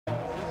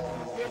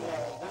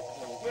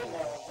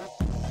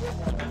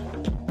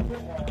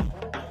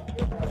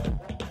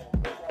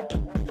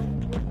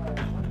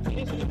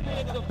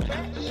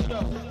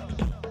show.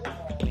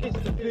 It's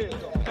the bigger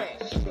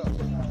fat show.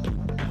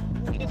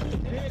 It's the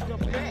bigger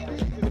fat,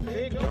 the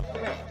bigger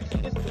fat.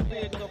 It's the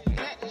bigger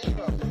fat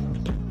show.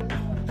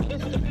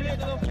 It's the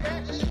bigger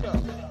fat show.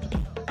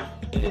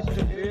 It's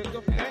the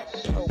bigger fat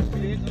show.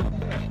 Bigger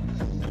fat.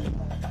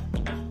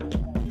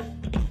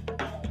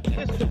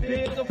 It's the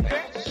bigger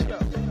fat show.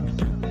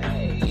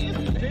 Hey, it's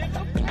the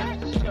bigger fat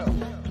show.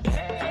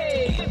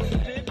 Hey, it's the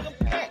bigger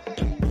fat.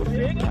 The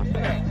bigger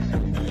fat.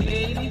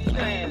 Lady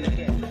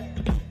Flaggan.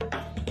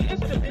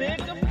 It's the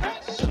bigger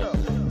fat show.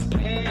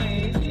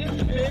 Hey, it's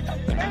the bigger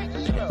fat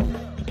show.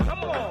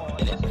 Come on,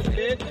 it's the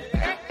bigger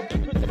fat.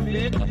 With the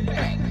bigger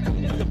fat.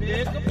 It's the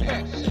bigger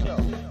fat show.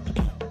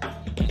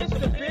 It's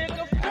the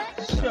bigger fat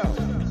show.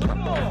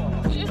 Come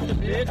on, it's the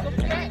bigger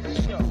fat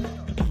show.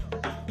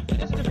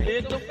 It's the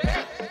bigger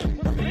fat.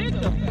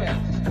 Bigger fat.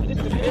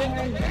 It's the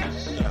bigger fat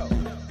show.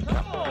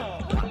 Come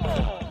on, come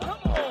on,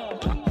 come on,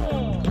 come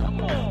on,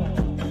 come on.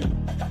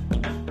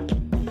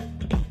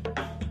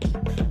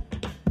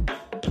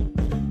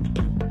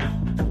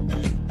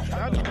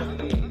 I know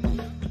what it is.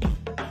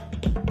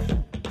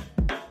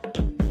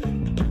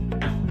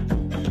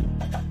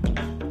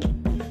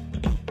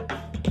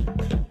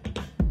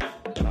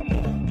 Come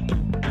on,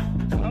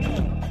 come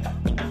on.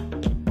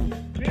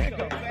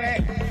 Bigger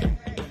fat.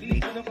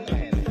 Lead the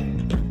planet.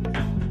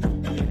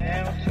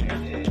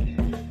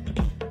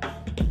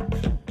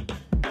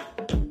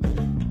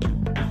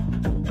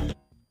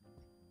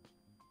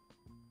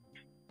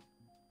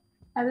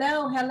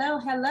 Hello, hello,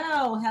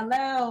 hello,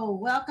 hello.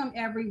 Welcome,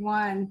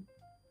 everyone.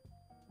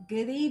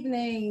 Good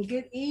evening.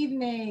 Good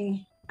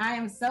evening. I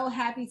am so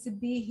happy to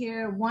be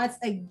here once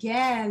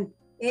again.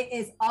 It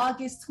is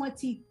August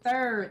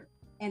 23rd,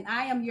 and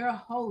I am your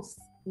host,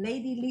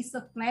 Lady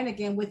Lisa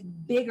Flaggan with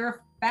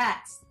Bigger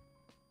Facts.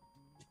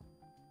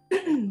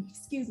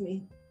 Excuse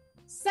me.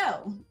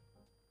 So,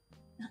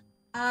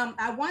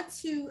 I want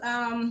to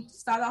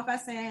start off by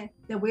saying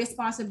that we're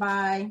sponsored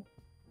by,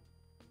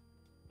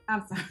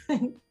 I'm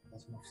sorry.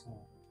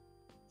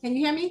 Can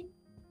you hear me?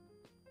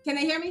 Can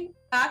they hear me?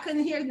 I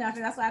couldn't hear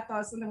nothing. That's why I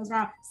thought something was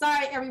wrong.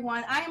 Sorry,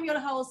 everyone. I am your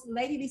host,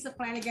 Lady Lisa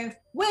Flaggan,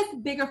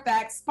 with Bigger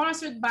Facts,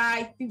 sponsored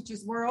by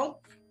Futures World,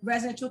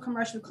 residential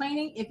commercial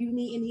cleaning. If you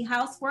need any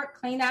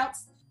housework,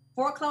 cleanouts,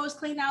 foreclosed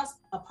cleanouts,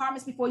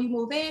 apartments before you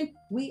move in,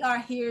 we are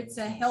here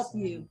to help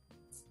you.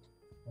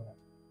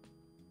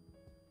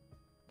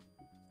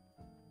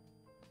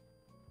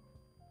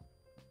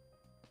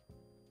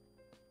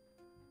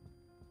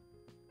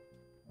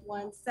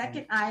 One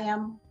second, I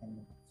am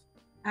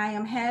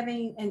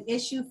having an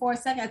issue for a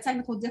second, a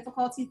technical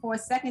difficulty for a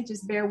second.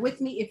 Just bear with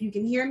me if you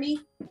can hear me.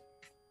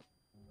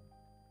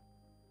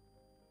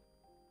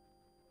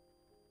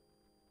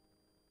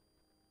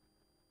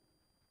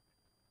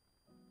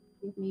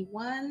 Give me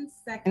 1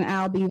 second.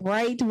 I'll be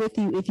right with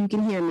you if you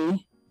can hear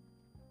me.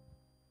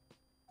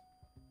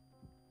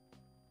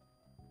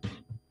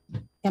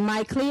 Am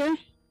I clear?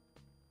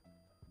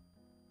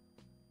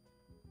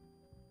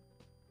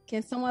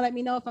 Can someone let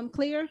me know if I'm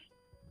clear?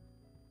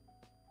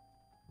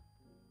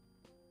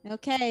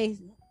 Okay,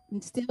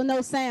 still no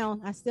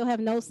sound. I still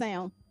have no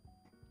sound.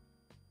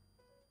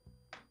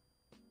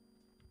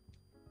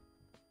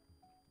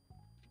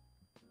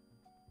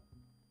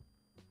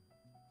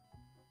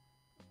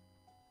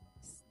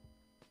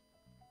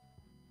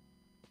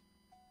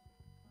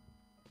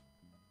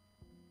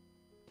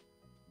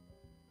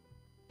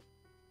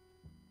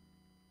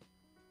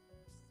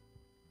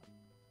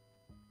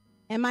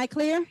 Am I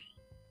clear?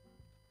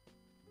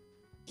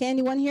 Can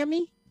anyone hear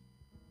me?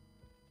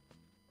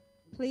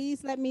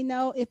 Please let me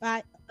know if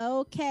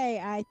okay,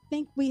 I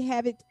think we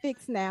have it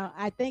fixed now.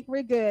 I think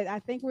we're good.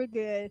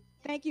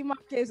 Thank you,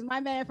 Marcus, my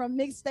man from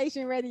Mixed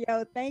Station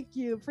Radio. Thank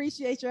you.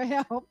 Appreciate your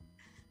help.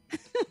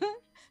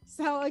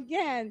 So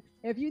again,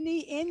 if you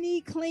need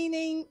any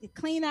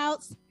clean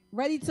outs,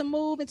 ready to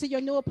move into your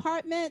new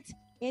apartment,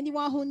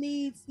 anyone who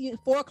needs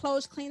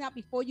foreclosed clean out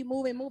before you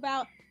move and move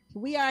out,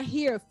 we are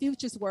here,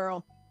 Futures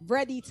World,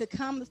 ready to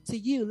come to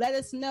you. Let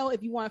us know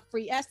if you want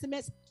free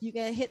estimates. You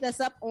can hit us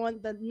up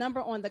on the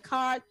number on the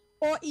card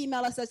or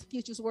email us at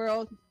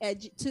futuresworld at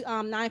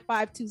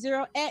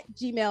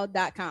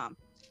 9520@gmail.com.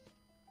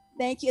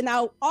 Thank you. And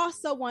I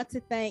also want to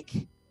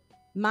thank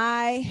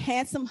my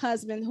handsome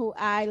husband, who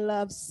I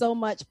love so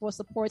much, for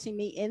supporting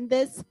me in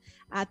this.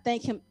 I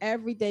thank him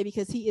every day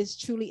because he is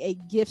truly a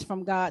gift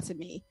from God to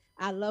me.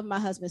 I love my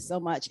husband so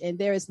much, and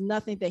there is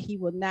nothing that he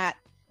will not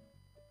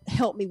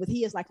help me with.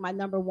 He is like my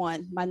number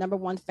one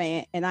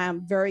fan, and I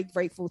am very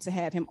grateful to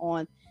have him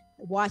on,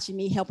 watching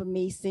me, helping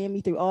me, seeing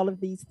me through all of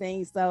these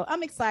things. So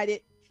I'm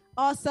excited.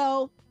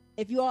 Also,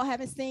 if you all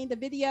haven't seen the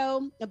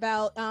video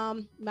about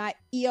my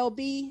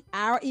EOB,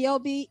 our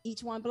EOB,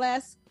 Each One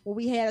Blessed, where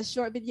we had a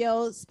short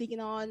video speaking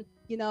on,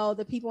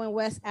 the people in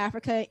West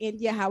Africa,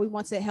 India, how we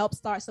want to help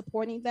start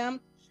supporting them.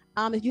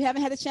 If you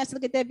haven't had a chance to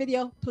look at that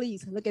video,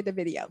 please look at the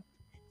video.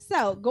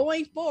 So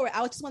going forward,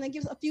 I just want to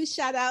give a few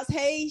shout outs.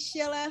 Hey,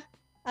 Sheila,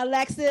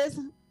 Alexis.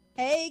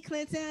 Hey,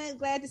 Clinton.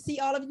 Glad to see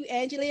all of you.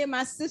 Angelia,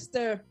 my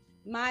sister.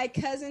 My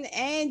cousin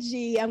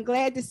Angie, I'm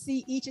glad to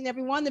see each and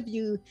every one of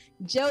you.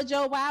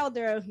 Jojo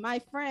Wilder, my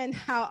friend,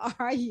 how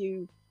are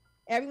you?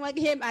 Everyone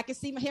can hear me. I can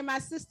hear my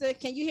sister.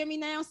 Can you hear me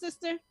now,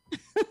 sister?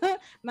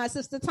 My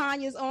sister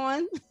Tanya's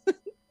on.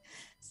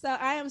 So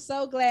I am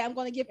so glad. I'm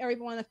going to give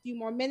everyone a few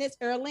more minutes.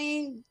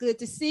 Erlene, good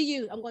to see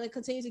you. I'm going to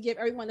continue to give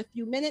everyone a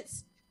few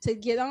minutes to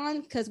get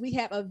on because we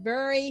have a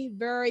very,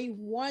 very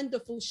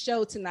wonderful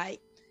show tonight.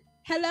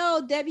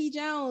 Hello, Debbie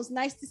Jones.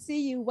 Nice to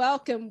see you.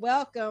 Welcome,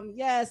 welcome.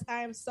 Yes,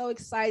 I am so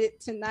excited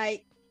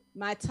tonight.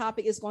 My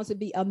topic is going to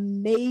be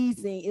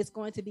amazing. It's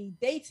going to be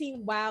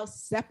dating while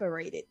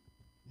separated.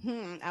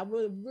 I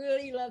would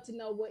really love to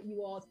know what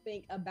you all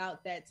think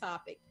about that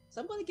topic. So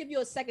I'm going to give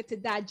you a second to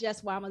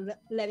digest while I'm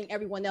letting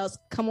everyone else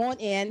come on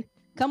in.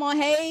 Come on.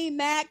 Hey,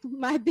 Mac,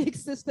 my big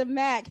sister,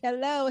 Mac.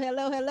 Hello,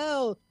 hello,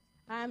 hello.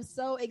 I'm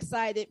so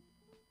excited.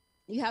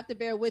 You have to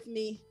bear with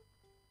me.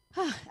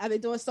 I've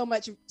been doing so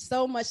much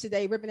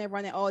today, ripping and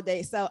running all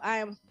day. So I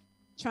am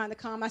trying to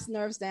calm my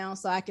nerves down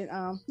so I can,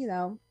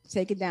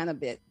 take it down a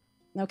bit.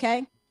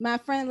 Okay. My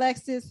friend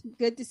Lexus,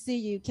 good to see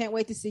you. Can't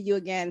wait to see you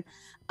again.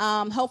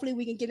 Hopefully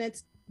we can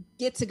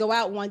get to go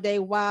out one day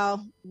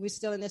while we're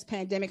still in this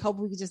pandemic.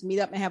 Hopefully we can just meet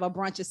up and have a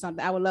brunch or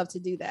something. I would love to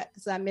do that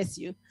because I miss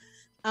you.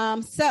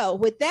 So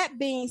with that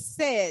being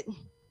said,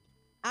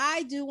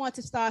 I do want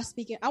to start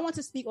speaking. I want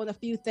to speak on a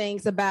few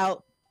things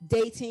about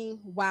dating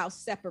while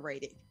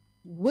separated.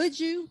 Would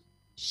you?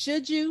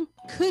 Should you?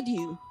 Could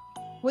you?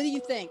 What do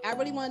you think? I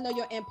really want to know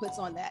your inputs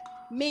on that.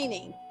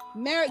 Meaning,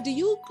 do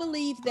you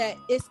believe that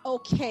it's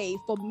okay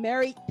for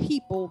married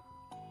people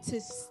to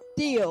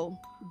still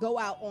go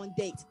out on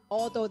dates,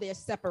 although they're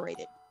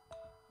separated?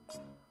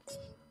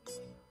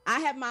 I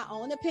have my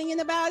own opinion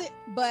about it,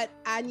 but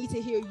I need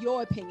to hear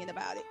your opinion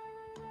about it.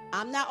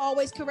 I'm not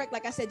always correct.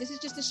 Like I said, this is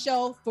just a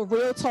show for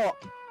real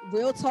talk.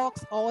 Real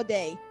talks all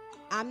day.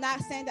 I'm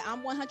not saying that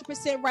I'm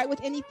 100% right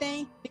with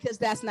anything because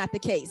that's not the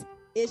case.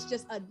 It's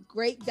just a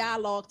great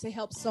dialogue to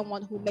help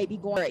someone who may be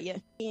going through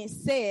it. Being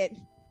said,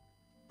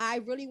 I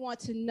really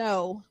want to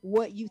know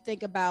what you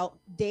think about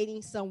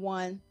dating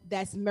someone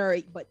that's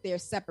married, but they're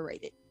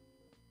separated.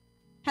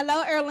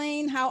 Hello,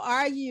 Erlene. How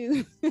are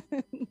you?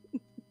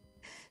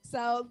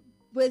 So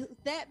with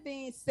that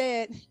being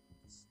said,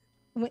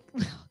 okay,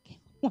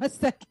 1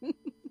 second.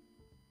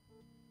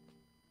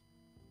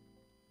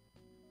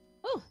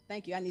 Oh,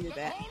 thank you. I needed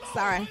that.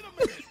 Sorry.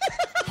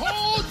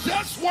 Hold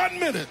just 1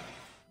 minute.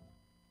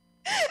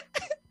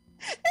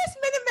 It's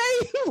Minute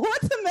Maid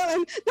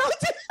watermelon. Don't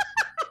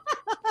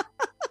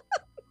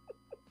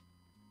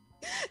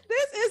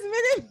This is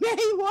Minute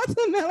Maid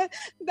watermelon.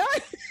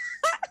 Don't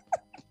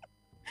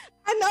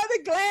I know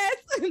the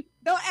glass.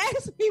 Don't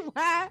ask me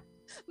why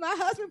my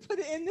husband put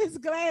it in this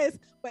glass,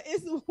 but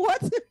it's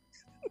water.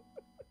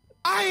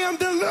 I am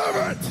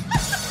delivered.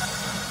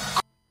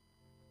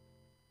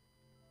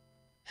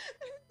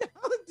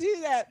 Don't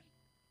do that.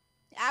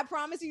 I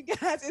promise you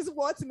guys, it's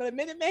watermelon.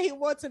 Minute Maid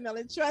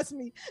watermelon. Trust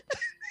me.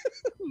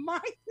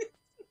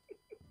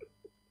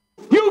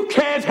 You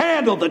can't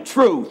handle the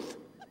truth.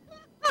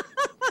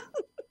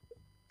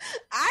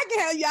 I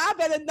can't. Y'all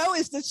better know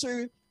it's the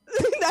truth.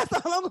 That's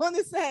all I'm going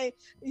to say.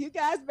 You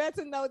guys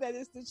better know that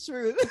it's the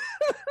truth.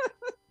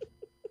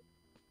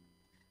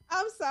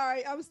 I'm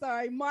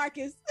sorry.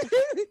 Marcus.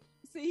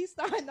 See, he's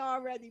starting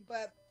already,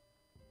 but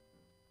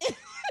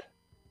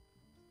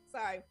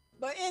sorry.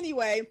 But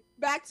anyway,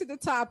 back to the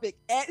topic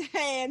at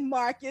hand,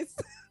 Marcus.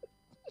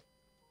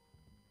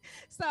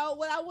 So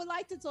what I would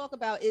like to talk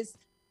about is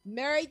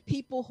married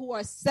people who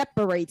are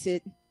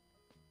separated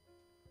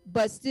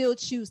but still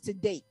choose to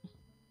date.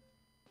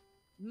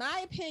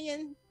 My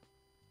opinion,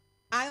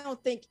 I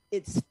don't think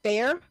it's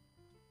fair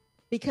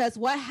because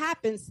what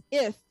happens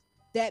if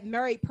that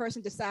married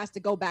person decides to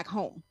go back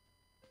home?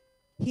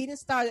 He done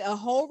started a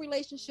whole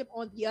relationship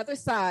on the other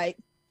side,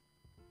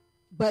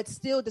 but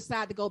still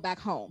decide to go back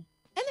home.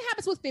 And it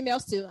happens with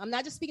females too. I'm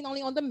not just speaking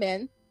only on the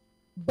men,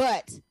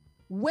 but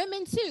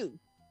women too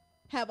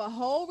have a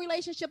whole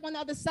relationship on the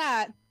other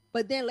side,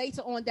 but then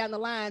later on down the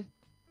line,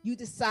 you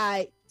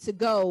decide to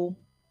go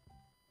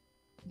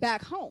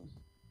back home.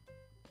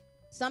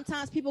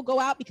 Sometimes people go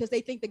out because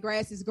they think the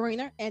grass is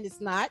greener and it's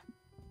not.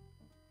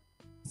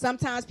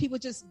 Sometimes people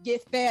just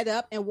get fed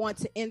up and want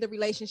to end the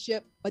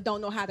relationship, but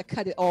don't know how to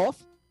cut it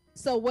off.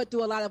 So what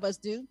do a lot of us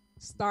do?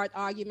 Start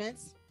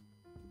arguments,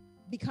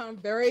 become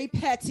very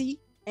petty,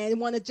 and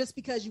want to just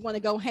because you want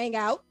to go hang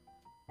out.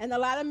 And a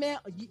lot of men,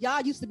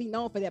 y'all used to be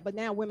known for that, but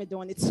now women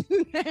doing it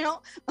too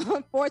now.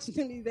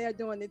 Unfortunately, they're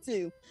doing it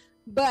too.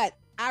 But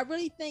I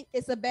really think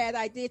it's a bad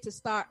idea to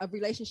start a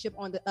relationship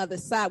on the other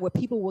side where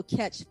people will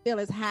catch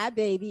feelings. Hi,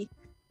 baby.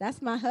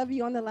 That's my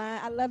hubby on the line.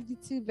 I love you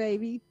too,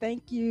 baby.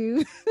 Thank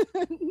you.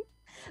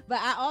 But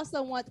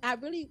I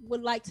really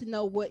would like to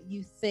know what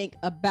you think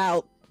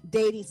about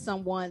dating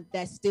someone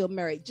that's still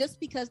married. Just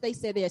because they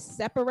say they're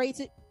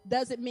separated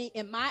doesn't mean,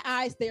 in my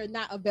eyes, they're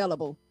not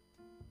available.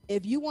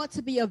 If you want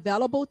to be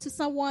available to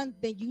someone,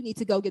 then you need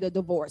to go get a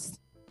divorce.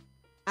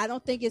 I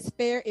don't think it's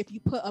fair if you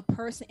put a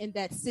person in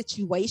that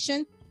situation,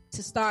 and then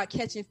to start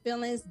catching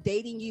feelings,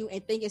 dating you,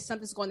 and thinking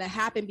something's going to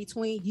happen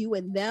between you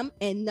and them,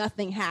 and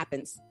nothing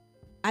happens.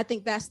 I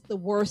think that's the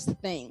worst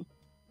thing.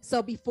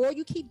 So before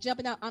you keep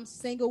jumping out, I'm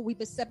single, we've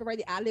been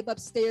separated, I live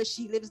upstairs,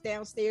 she lives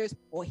downstairs,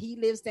 or he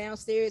lives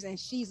downstairs and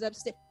she's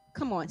upstairs.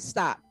 Come on,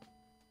 stop.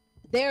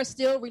 There are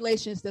still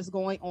relations that's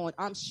going on,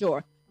 I'm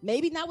sure.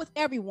 Maybe not with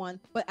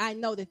everyone, but I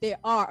know that there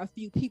are a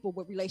few people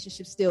with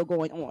relationships still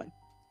going on.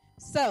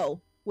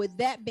 So with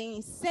that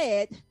being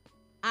said,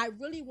 I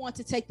really want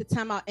to take the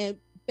time out and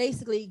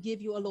basically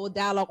give you a little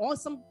dialogue on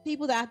some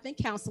people that I've been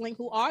counseling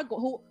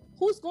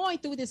who's going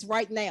through this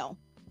right now,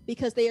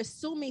 because they're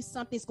assuming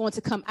something's going to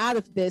come out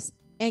of this.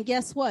 And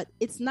guess what?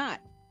 It's not.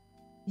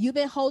 You've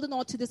been holding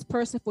on to this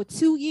person for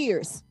 2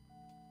 years.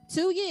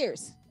 2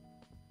 years.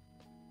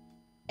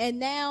 And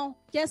now,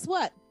 guess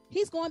what?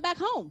 He's going back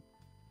home.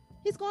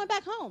 He's going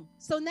back home.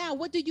 So now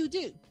what do?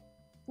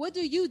 What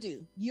do?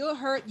 You're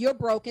hurt. You're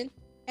broken.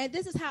 And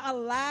this is how a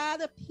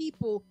lot of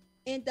people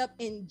end up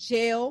in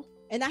jail.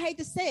 And I hate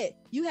to say it.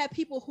 You have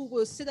people who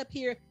will sit up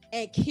here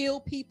and kill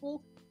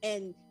people.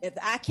 And if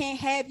I can't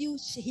have you,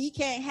 he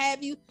can't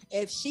have you.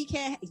 If she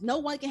can't, no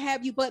one can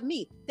have you but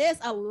me. There's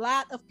a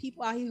lot of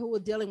people out here who are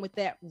dealing with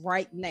that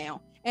right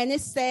now. And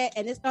it's sad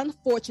and it's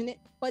unfortunate,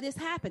 but it's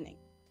happening.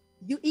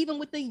 You, even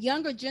with the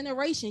younger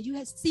generation, you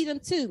see them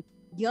too.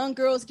 Young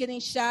girls getting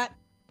shot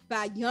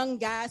by young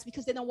guys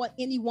because they don't want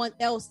anyone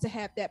else to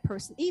have that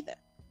person either.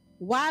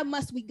 Why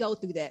must we go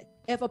through that?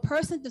 If a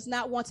person does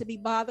not want to be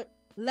bothered,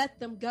 let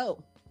them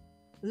go.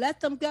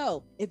 Let them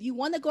go. If you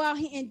want to go out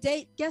here and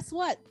date, guess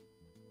what?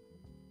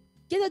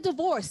 Get a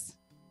divorce.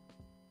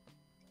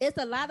 It's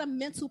a lot of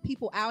mental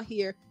people out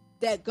here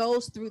that go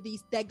through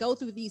these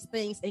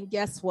things, and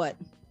guess what?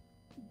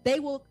 They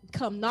will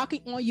come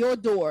knocking on your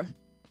door,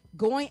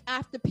 going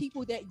after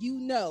people that you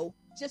know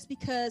just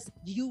because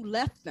you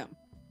left them.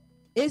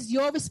 It's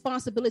your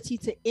responsibility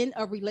to end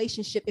a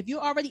relationship. If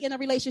you're already in a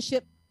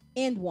relationship,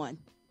 end one.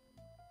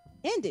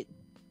 End it.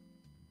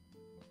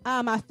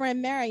 My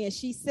friend Marion,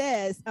 she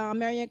says,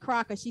 Marion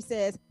Crocker, she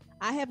says,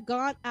 I have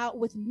gone out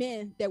with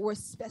men that were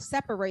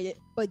separated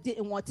but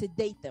didn't want to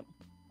date them.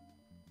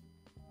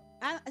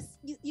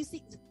 You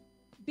see,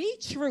 be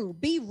true,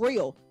 be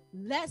real.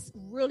 Let's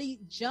really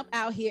jump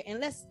out here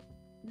and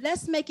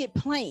let's make it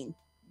plain.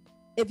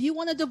 If you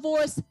want a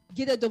divorce,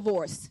 get a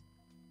divorce.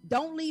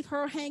 Don't leave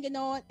her hanging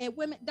on, and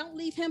women, don't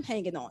leave him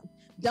hanging on.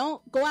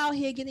 Don't go out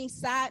here getting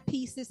side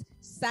pieces,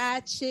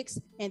 side chicks,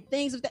 and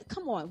things of that.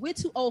 Come on, we're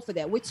too old for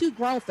that. We're too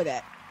grown for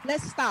that.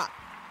 Let's stop.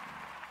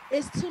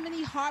 There's too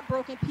many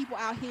heartbroken people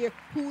out here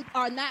who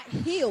are not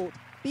healed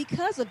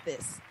because of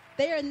this.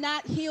 They are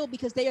not healed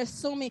because they are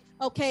assuming,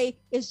 okay,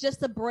 it's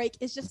just a break.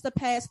 It's just a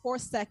pass for a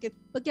second.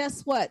 But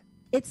guess what?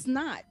 It's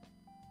not.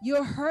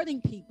 You're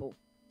hurting people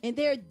and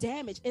they're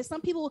damaged. And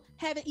some people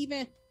haven't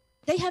even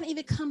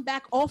come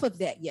back off of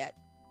that yet.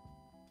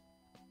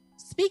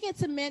 Speaking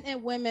to men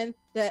and women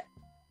that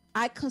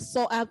I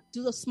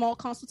do a small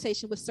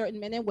consultation with certain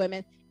men and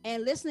women,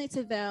 and listening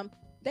to them,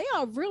 they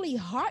are really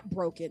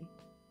heartbroken.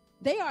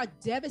 They are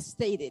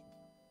devastated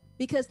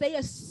because they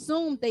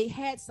assumed they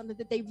had something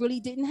that they really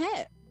didn't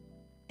have.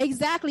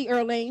 Exactly,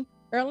 Erlene.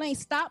 Erlene,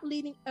 stop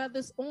leading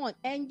others on.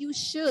 And you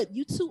should.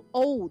 You're too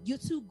old. You're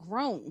too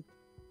grown.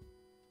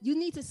 You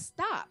need to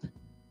stop.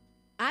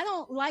 I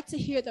don't like to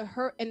hear the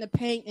hurt and the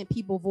pain in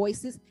people's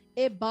voices.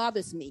 It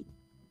bothers me.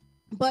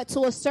 But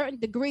to a certain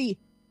degree,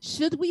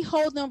 should we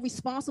hold them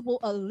responsible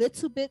a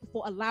little bit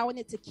for allowing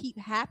it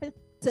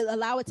to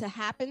allow it to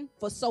happen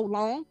for so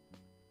long?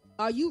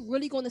 Are you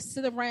really going to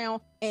sit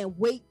around and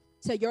wait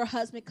till your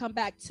husband come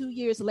back 2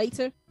 years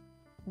later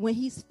when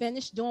he's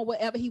finished doing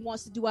whatever he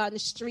wants to do out in the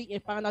street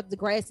and find out the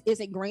grass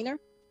isn't greener?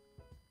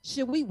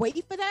 Should we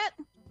wait for that?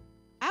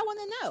 I want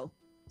to know.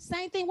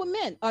 Same thing with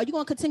men. Are you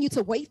going to continue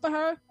to wait for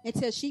her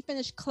until she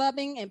finished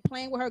clubbing and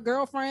playing with her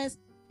girlfriends,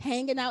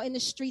 hanging out in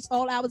the streets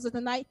all hours of the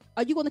night?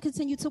 Are you going to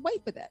continue to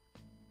wait for that?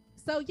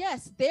 So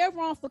yes, they're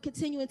wrong for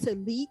continuing to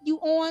lead you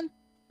on.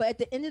 But at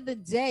the end of the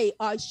day,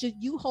 should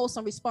you hold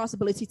some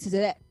responsibility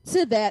to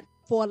that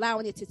for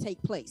allowing it to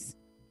take place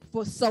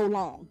for so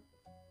long?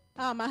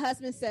 My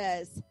husband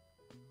says,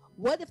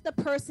 what if the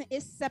person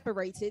is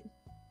separated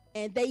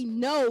and they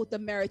know the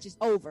marriage is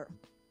over?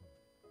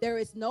 There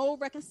is no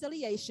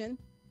reconciliation.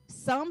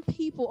 Some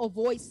people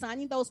avoid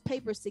signing those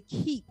papers to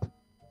keep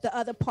the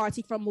other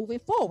party from moving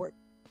forward.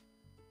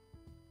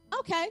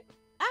 Okay,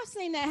 I've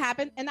seen that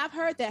happen, and I've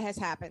heard that has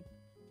happened.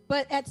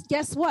 But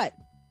guess what?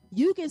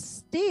 You can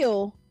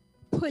still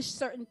push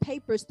certain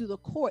papers through the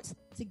courts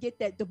to get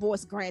that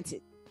divorce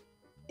granted.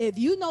 If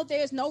you know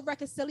there's no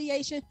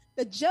reconciliation,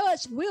 the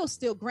judge will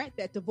still grant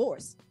that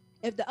divorce.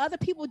 If the other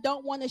people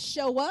don't want to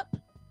show up,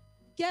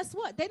 guess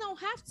what? They don't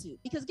have to,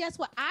 because guess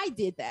what? I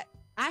did that.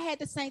 I had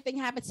the same thing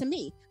happen to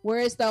me,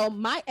 whereas though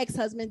my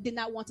ex-husband did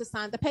not want to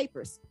sign the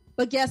papers.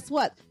 But guess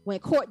what? When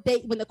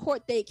the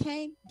court date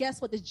came,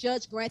 guess what? The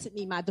judge granted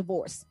me my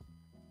divorce.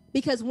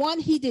 Because one,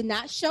 he did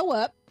not show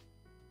up,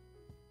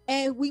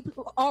 and we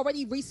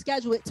already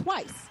rescheduled it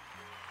twice.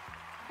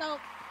 So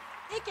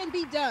it can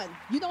be done.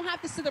 You don't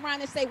have to sit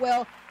around and say,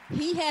 well,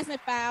 he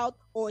hasn't filed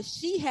or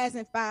she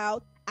hasn't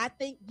filed. I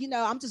think,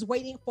 I'm just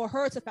waiting for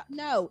her to file.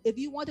 No, if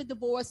you want a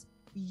divorce,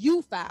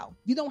 you file.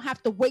 You don't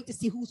have to wait to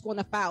see who's going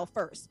to file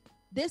first.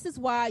 This is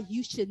why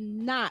you should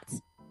not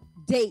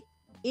date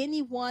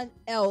anyone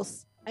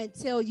else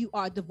until you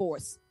are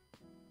divorced,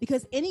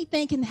 because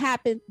anything can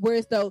happen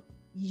whereas though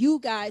you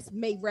guys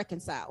may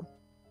reconcile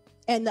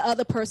and the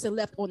other person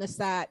left on the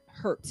side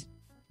hurt.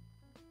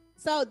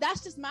 So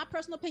that's just my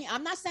personal opinion.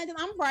 I'm not saying that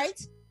I'm right,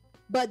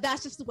 but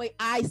that's just the way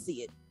I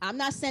see it. I'm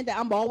not saying that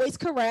I'm always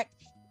correct.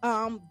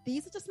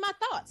 These are just my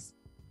thoughts,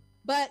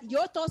 but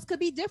your thoughts could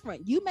be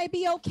different. You may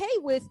be okay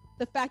with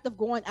the fact of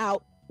going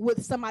out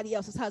with somebody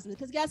else's husband,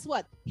 because guess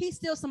what? He's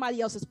still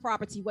somebody else's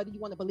property, whether you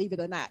want to believe it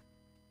or not.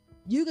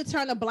 You could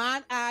turn a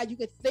blind eye. You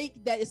could think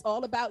that it's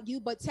all about you,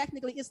 but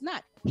technically it's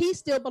not. He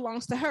still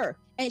belongs to her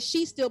and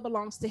she still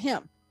belongs to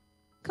him.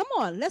 Come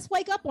on, let's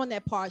wake up on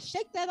that part.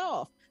 Shake that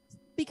off.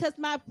 Because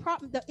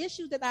the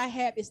issue that I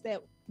have is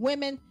that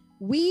women,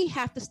 we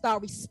have to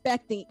start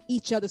respecting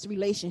each other's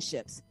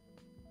relationships.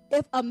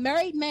 If a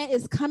married man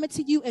is coming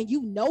to you and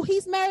you know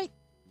he's married,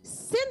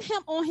 send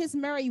him on his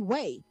merry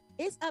way.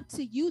 It's up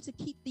to you to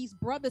keep these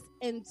brothers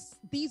and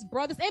these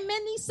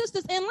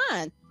sisters in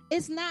line.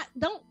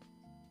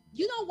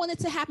 You don't want it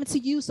to happen to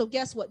you. So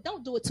guess what?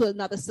 Don't do it to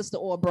another sister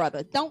or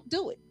brother. Don't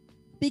do it,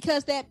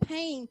 because that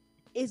pain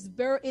is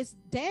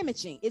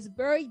damaging. It's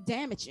very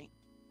damaging.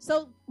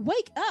 So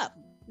wake up.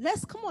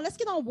 Let's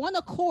get on one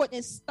accord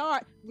and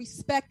start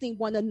respecting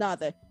one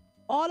another.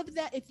 All of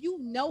that. If you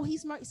know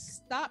he's married,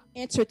 stop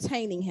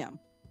entertaining him.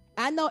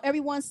 I know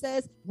everyone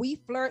says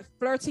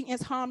flirting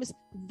is harmless.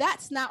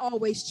 That's not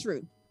always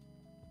true.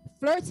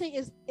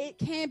 Flirting it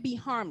can be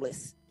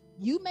harmless.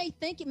 You may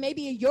think it,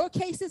 maybe in your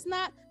case it's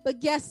not, but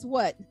guess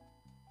what?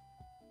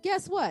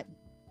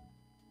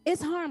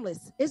 It's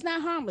harmless. It's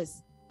not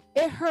harmless.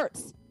 It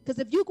hurts. Because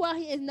if you go out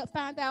here and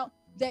find out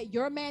that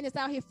your man is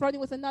out here flirting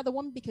with another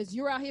woman because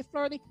you're out here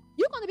flirting,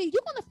 you're going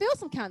to feel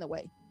some kind of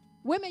way.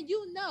 Women,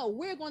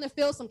 we're going to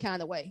feel some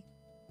kind of way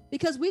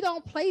because we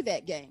don't play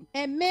that game.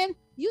 And men,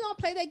 you don't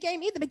play that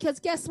game either, because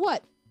guess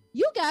what?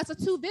 You guys are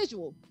too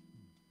visual.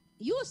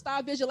 You will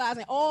start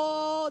visualizing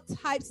all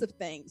types of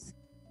things.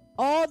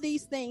 All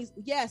these things.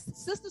 Yes,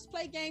 sisters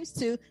play games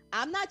too.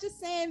 I'm not just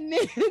saying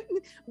men.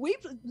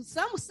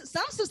 Some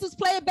sisters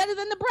play it better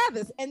than the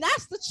brothers, and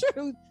that's the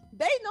truth.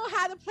 They know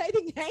how to play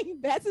the game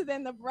better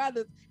than the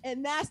brothers,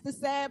 and that's the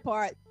sad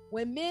part.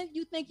 When men,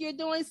 you think you're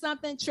doing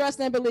something, trust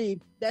and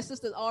believe that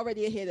sister's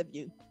already ahead of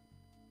you.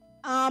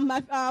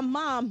 My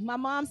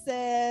mom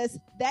says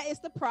that is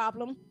the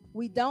problem.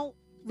 We don't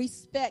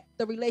respect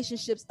the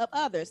relationships of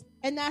others,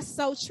 and that's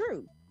so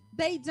true.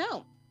 They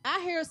don't.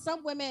 I hear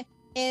some women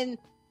in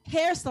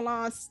hair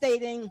salons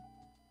stating,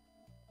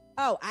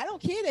 "Oh, I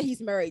don't care that he's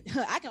married.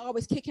 I can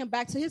always kick him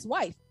back to his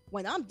wife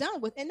when I'm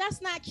done with." And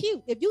that's not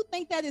cute. If you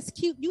think that is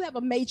cute, you have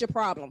a major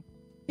problem,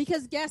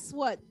 because guess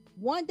what?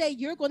 One day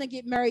you're going to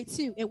get married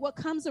too, and what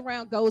comes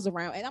around goes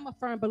around, and I'm a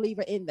firm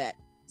believer in that.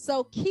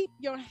 So keep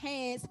your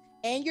hands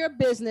and your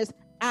business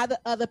out of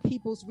other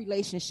people's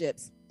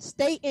relationships.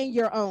 Stay in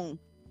your own.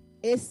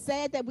 It's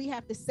sad that we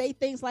have to say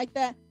things like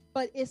that,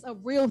 but it's a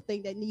real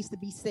thing that needs to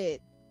be said.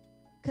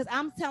 Because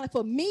I'm telling,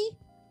 for me,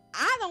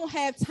 I don't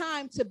have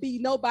time to be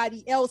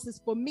nobody else's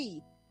for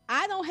me.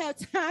 I don't have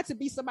time to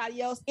be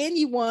somebody else,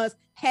 anyone's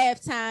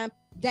halftime,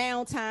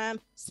 downtime,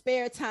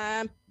 spare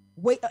time,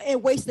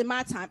 and wasting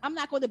my time. I'm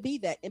not going to be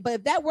that. But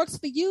if that works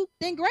for you,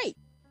 then great.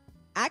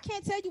 I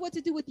can't tell you what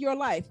to do with your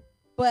life,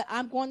 but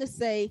I'm going to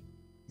say,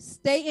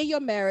 stay in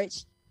your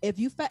marriage. If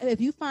you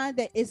find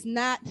that it's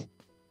not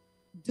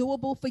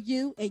doable for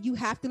you and you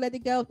have to let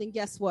it go, then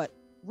guess what?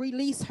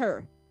 Release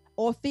her.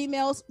 Or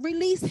females,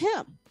 release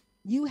him.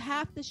 You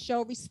have to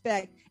show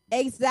respect.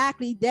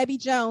 Exactly, Debbie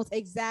Jones,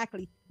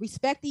 exactly.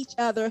 Respect each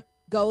other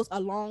goes a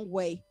long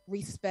way.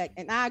 Respect.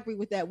 And I agree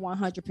with that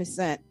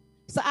 100%.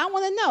 So I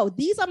want to know,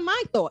 these are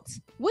my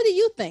thoughts. What do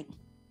you think?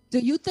 Do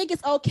you think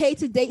it's okay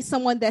to date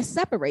someone that's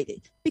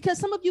separated? Because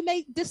some of you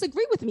may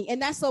disagree with me,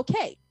 and that's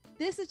okay.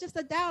 This is just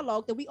a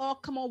dialogue that we all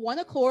come on one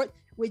accord.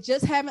 We're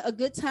just having a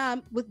good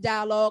time with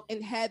dialogue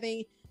and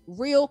having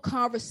real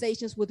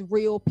conversations with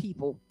real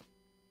people.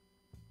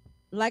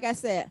 Like I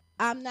said,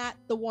 I'm not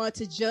the one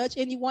to judge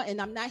anyone, and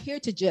I'm not here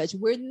to judge.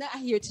 We're not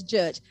here to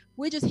judge.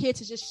 We're just here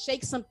to just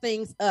shake some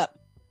things up.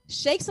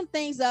 Shake some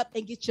things up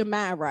and get your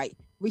mind right.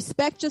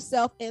 Respect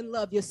yourself and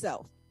love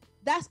yourself.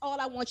 That's all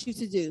I want you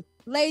to do.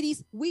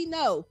 Ladies, we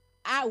know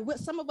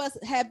some of us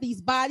have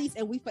these bodies,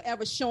 and we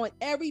forever showing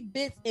every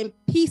bit and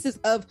pieces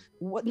of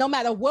no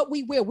matter what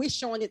we wear, we're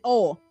showing it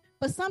all.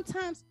 But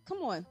sometimes, come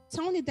on,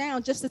 tone it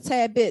down just a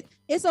tad bit.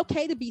 It's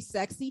okay to be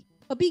sexy,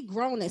 but be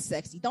grown and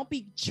sexy. Don't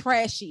be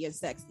trashy and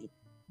sexy.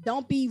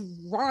 Don't be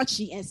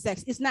raunchy and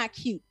sexy. It's not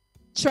cute.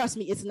 Trust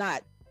me, it's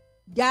not.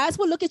 Guys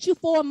will look at you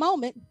for a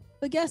moment,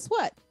 but guess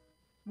what?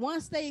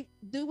 Once they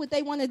do what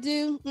they want to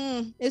do,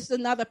 it's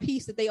another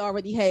piece that they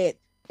already had.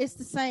 It's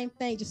the same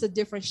thing, just a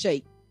different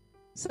shape.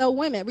 So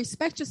women,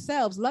 respect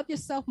yourselves. Love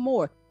yourself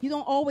more. You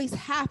don't always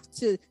have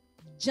to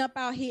jump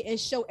out here and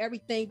show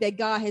everything that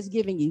God has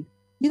given you.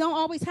 You don't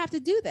always have to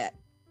do that.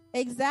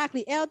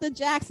 Exactly. Elder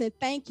Jackson,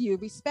 thank you.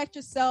 Respect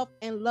yourself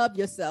and love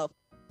yourself.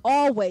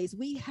 Always.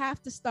 We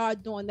have to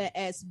start doing that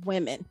as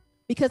women,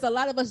 because a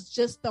lot of us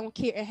just don't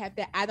care and have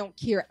that I don't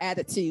care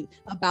attitude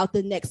about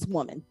the next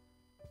woman.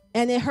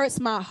 And it hurts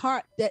my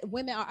heart that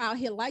women are out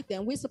here like that.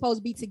 And we're supposed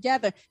to be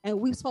together and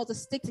we're supposed to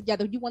stick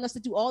together. You want us to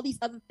do all these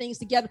other things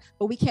together,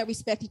 but we can't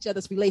respect each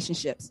other's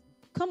relationships.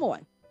 Come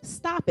on,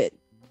 stop it.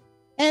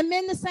 And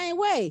men the same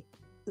way.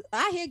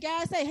 I hear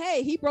guys say,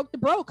 hey, he broke the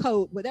bro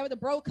code, whatever the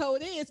bro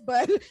code is.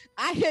 But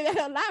I hear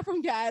that a lot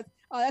from guys.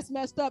 Oh, that's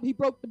messed up. He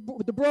broke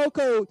the bro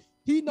code.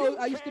 He knows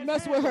I used to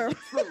mess with her.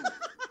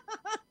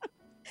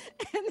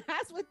 And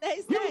that's what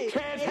they say. You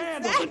can't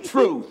handle the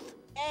truth.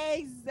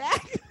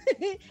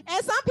 Exactly.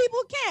 And some people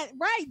can't,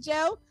 right,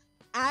 Joe?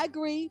 I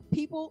agree.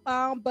 People,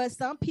 but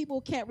some people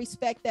can't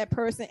respect that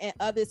person and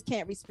others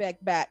can't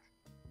respect back.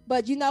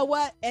 But you know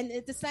what? And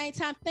at the same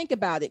time, think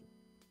about it.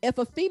 If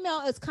a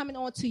female is coming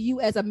on to you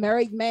as a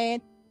married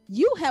man,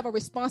 you have a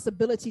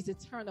responsibility to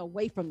turn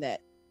away from that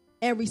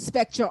and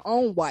respect your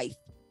own wife.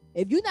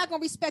 If you're not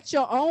going to respect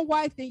your own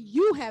wife, then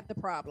you have the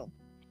problem.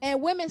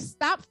 And women,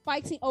 stop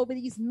fighting over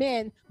these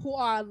men who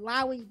are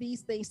allowing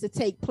these things to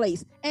take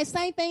place. And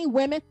same thing,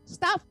 women,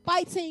 stop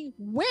fighting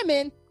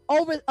women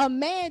over a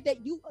man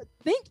that you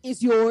think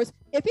is yours.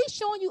 If he's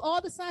showing you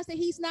all the signs that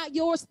he's not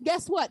yours,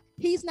 guess what?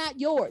 He's not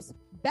yours.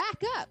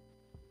 Back up.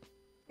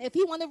 If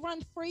he want to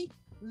run free,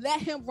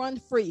 let him run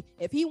free.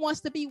 If he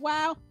wants to be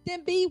wild,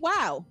 then be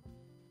wild.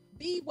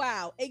 Be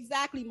wild.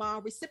 Exactly,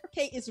 Mom.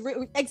 Reciprocate is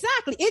real.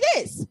 Exactly. It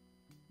is.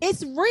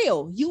 It's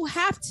real. You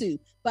have to.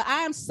 But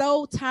I am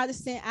so tired of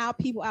seeing our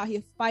people out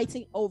here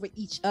fighting over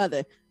each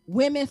other.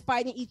 Women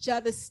fighting each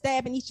other,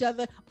 stabbing each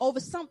other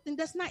over something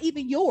that's not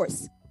even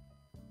yours.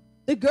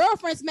 The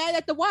girlfriend's mad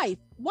at the wife.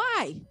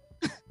 Why?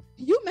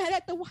 You mad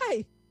at the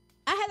wife.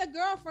 I had a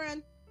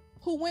girlfriend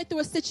who went through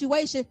a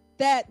situation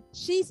that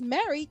she's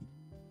married,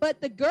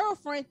 but the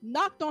girlfriend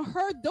knocked on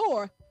her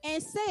door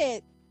and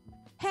said,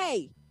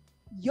 hey,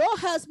 your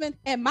husband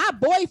and my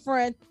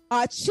boyfriend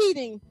are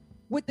cheating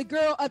with the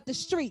girl up the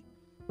street.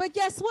 But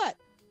guess what?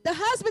 The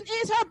husband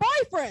is her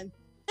boyfriend.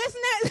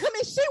 Isn't that, I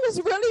mean, she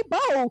was really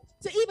bold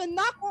to even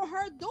knock on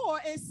her door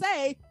and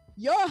say,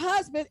 your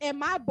husband and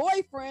my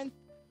boyfriend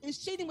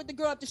is cheating with the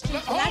girl up the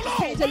street. And I just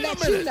came to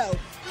let you know.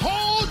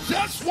 Hold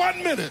just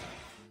 1 minute.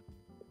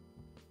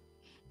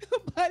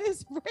 But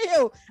it's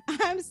real.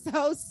 I'm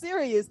so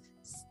serious.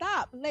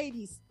 Stop,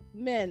 ladies,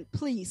 men,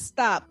 please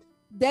stop.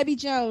 Debbie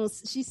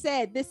Jones, she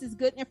said, this is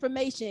good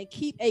information.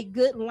 Keep a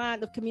good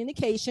line of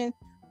communication.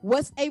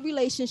 What's a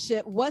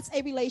relationship? What's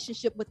a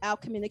relationship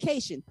without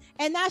communication?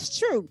 And that's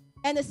true.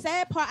 And the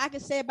sad part I can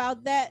say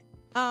about that,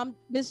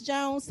 Ms.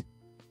 Jones,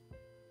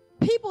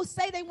 people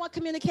say they want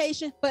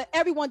communication, but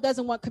everyone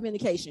doesn't want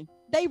communication.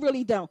 They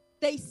really don't.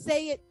 They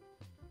say it,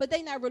 but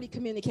they're not really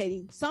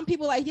communicating. Some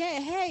people are like, yeah,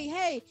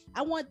 hey,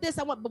 I want this,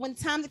 but when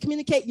it's time to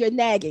communicate, you're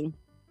nagging.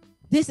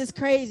 This is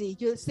crazy.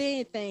 You're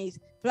saying things,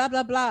 blah,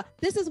 blah, blah.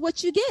 This is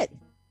what you get.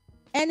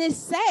 And it's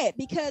sad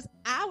because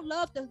I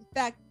love the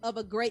fact of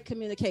a great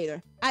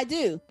communicator. I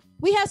do.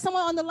 We have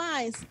someone on the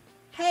lines.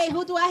 Hey,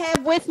 who do I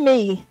have with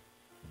me?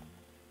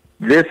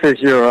 This is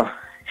your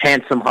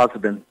handsome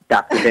husband,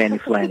 Dr. Danny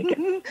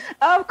Flaggan.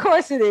 Of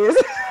course it is.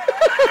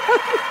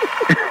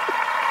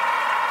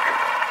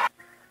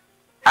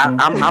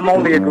 I'm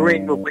only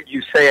agreeing with what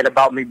you said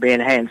about me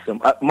being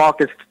handsome.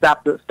 Marcus,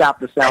 stop the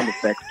sound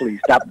effects, please.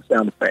 Stop the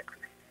sound effects.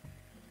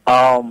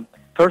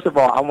 First of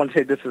all, I want to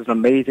say this is an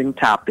amazing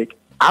topic.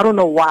 I don't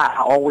know why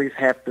I always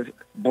have to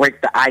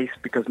break the ice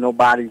because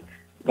nobody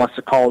wants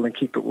to call and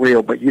keep it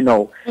real. But,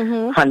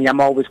 honey,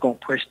 I'm always going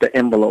to push the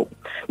envelope.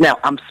 Now,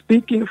 I'm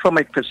speaking from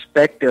a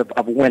perspective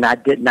of when I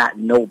did not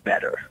know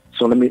better.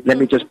 So let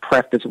me just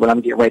preface what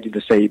I'm getting ready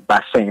to say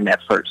by saying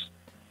that first.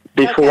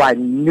 Before I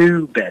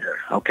knew better,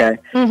 okay?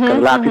 Because a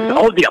lot of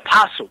people say, the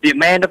apostle, the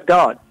man of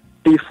God.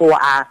 Before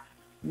I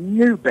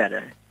knew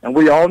better. And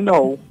we all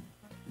know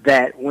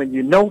that when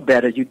you know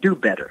better, you do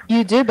better.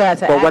 You do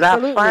better. But what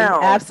absolutely. I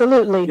found,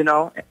 absolutely,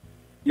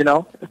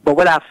 but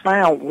what I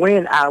found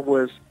when I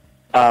was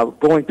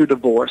going through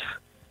divorce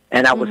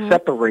and I was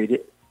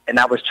separated and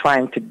I was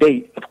trying to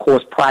date, of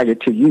course, prior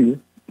to you,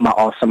 my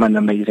awesome and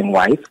amazing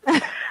wife,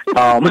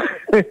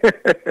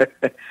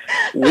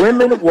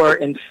 women were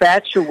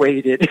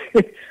infatuated.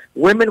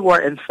 Women were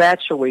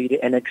infatuated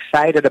and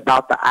excited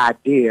about the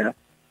idea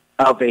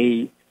of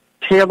a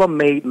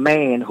tailor-made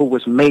man who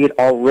was made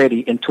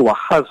already into a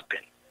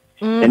husband.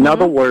 In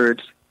other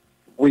words,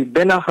 we've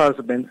been a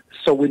husband,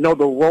 so we know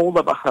the role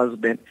of a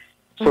husband.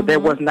 So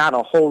there was not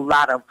a whole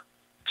lot of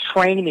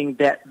training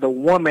that the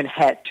woman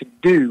had to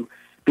do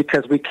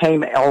because we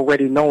came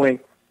already knowing,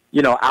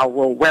 our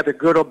role, whether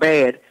good or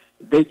bad.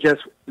 They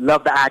just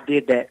loved the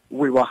idea that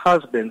we were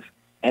husbands,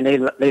 and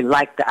they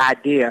liked the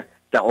idea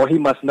that, he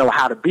must know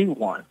how to be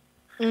one.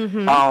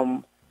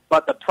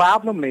 But the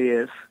problem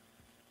is,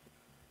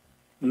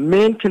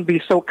 men can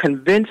be so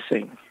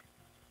convincing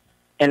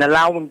in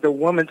allowing the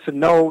woman to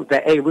know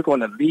that, hey, we're going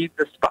to leave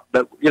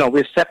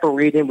we're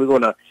separating, we're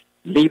going to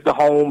leave the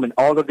home and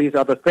all of these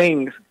other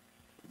things.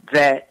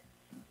 that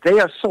they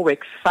are so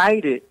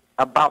excited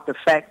about the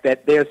fact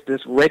that there's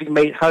this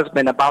ready-made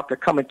husband about to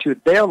come into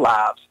their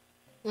lives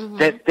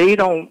that they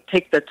don't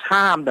take the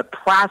time to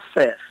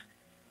process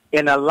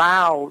and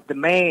allow the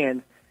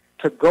man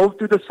to go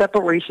through the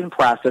separation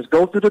process,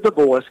 go through the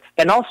divorce,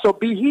 and also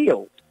be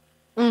healed.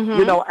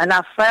 You know, and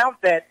I found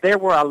that there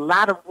were a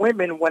lot of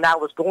women when I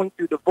was going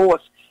through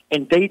divorce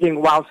and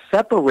dating while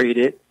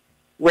separated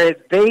where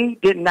they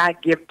did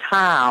not give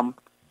time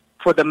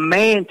for the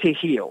man to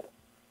heal.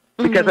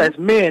 Because as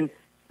men,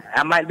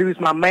 I might lose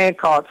my man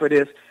card for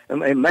this,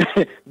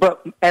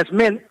 but as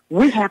men,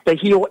 we have to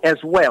heal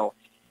as well.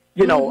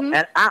 You know,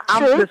 and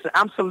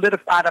I'm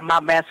solidified in my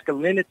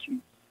masculinity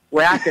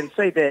where I can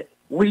say that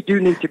we do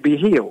need to be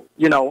healed,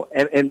 you know,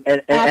 and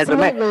as a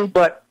man.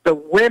 But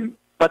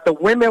the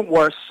women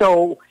were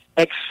so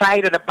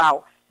excited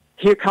about,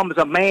 here comes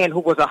a man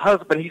who was a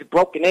husband. He's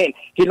broken in.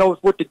 He knows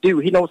what to do.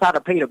 He knows how to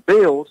pay the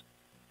bills.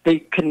 They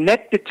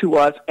connected to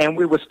us, and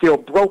we were still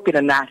broken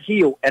and not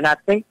healed. And I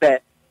think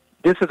that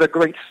this is a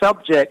great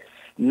subject,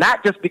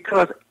 not just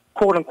because,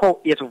 quote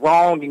unquote, it's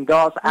wrong in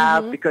God's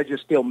eyes because you're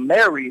still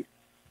married,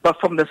 but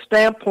from the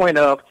standpoint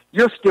of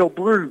you're still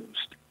bruised.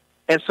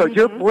 And so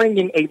you're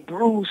bringing a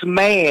bruised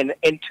man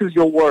into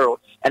your world.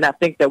 And I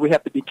think that we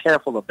have to be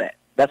careful of that.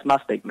 That's my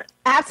statement.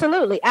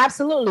 Absolutely.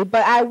 Absolutely.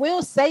 But I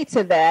will say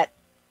to that,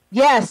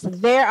 yes,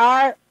 there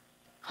are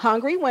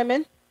hungry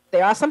women.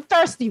 There are some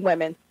thirsty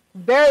women,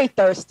 very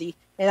thirsty.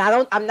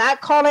 And I'm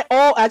not calling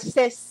all, I just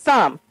said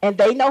some, and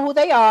they know who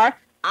they are.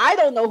 I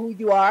don't know who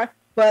you are,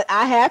 but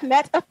I have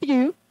met a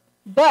few.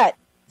 But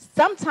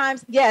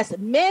sometimes, yes,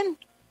 men,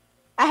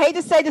 I hate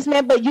to say this,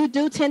 man, but you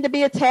do tend to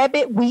be a tad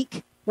bit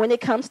weak when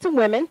it comes to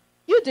women.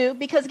 You do,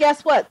 because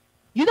guess what?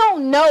 You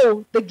don't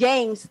know the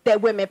games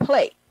that women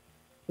play.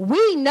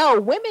 We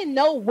know, women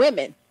know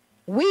women.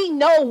 We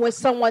know when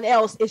someone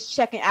else is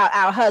checking out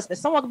our husband.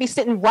 Someone could be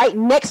sitting right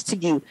next to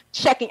you,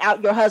 checking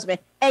out your husband,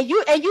 and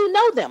you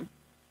know them.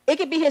 It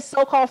could be his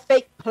so-called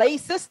fake play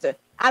sister.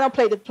 I don't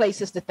play the play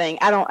sister thing.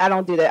 I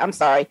don't do that. I'm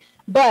sorry.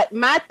 But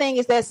my thing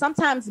is that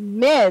sometimes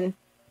men,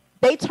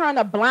 they turn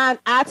a blind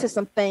eye to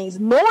some things,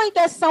 knowing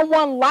that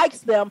someone likes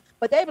them,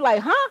 but they be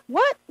like, huh?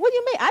 What? What do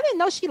you mean? I didn't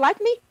know she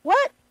liked me.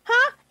 What?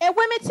 Huh? And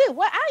women too.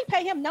 What? I didn't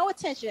pay him no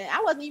attention.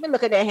 I wasn't even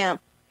looking at him.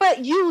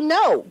 But you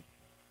know.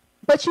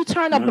 But you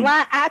turn a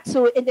blind eye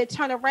to it and then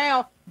turn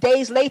around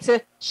days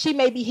later, she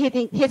may be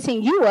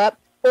hitting you up,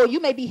 or you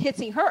may be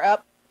hitting her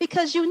up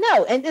because you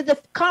know. And the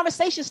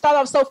conversation started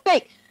off so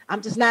fake.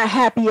 I'm just not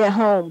happy at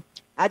home.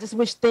 I just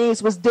wish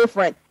things was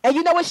different. And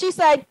you know what she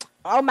said?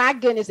 Oh, my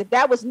goodness, if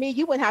that was me,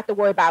 you wouldn't have to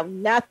worry about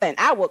nothing.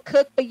 I would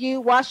cook for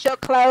you, wash your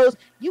clothes.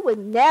 You would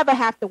never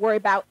have to worry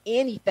about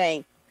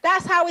anything.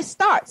 That's how it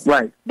starts.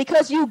 Right.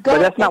 Because you go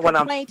and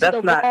complain to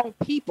the wrong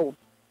people.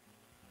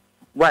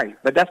 Right,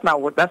 but that's not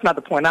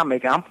the point I'm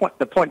making.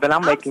 The point that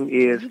I'm making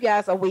is you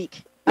guys are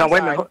weak. No, wait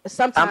a minute.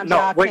 Sometimes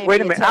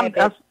wait a minute.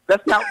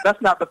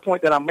 That's not the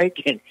point that I'm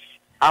making.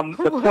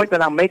 The point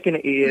that I'm making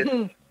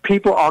is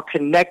people are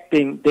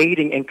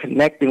dating and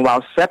connecting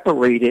while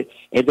separated,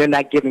 and they're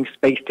not giving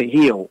space to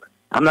heal.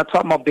 I'm not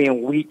talking about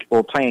being weak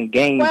or playing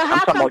games. Well,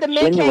 how come the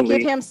man can't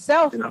give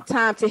himself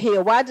time to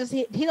heal? Why does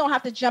he don't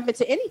have to jump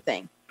into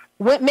anything?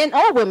 Men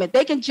or women,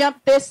 they can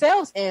jump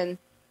themselves in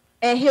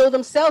and heal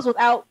themselves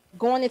without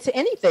going into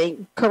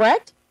anything,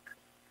 correct?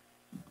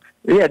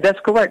 Yeah, that's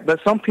correct. But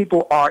some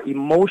people are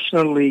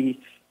emotionally,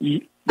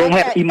 they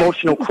have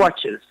emotional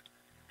crutches.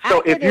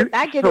 So if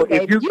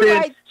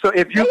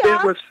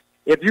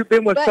you've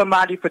been with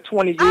somebody for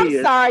 20 years,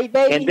 I'm sorry,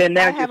 baby. And then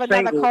now I have you're another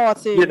single, call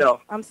too. You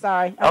know. I'm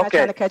sorry. I'm not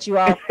trying to cut you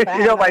off.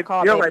 You're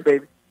right,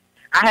 baby.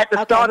 I had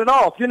to start it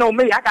off. You know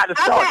me. I got to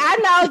start. Okay, I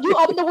know. You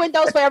open the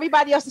windows for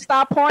everybody else to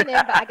start pouring in,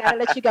 but I got to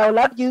let you go.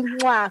 Love you.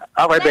 Mwah.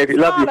 All right, baby.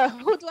 Love you.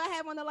 Who do I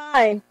have on the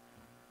line?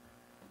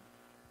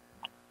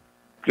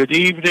 Good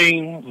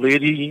evening,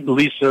 Lady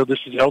Lisa. This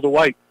is Elder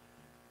White.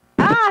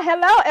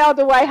 Hello,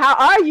 Elder White. How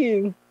are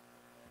you?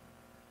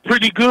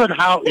 Pretty good.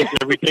 How is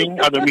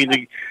everything? I don't mean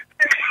to...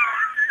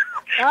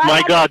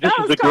 My God, this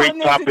is a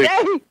great topic.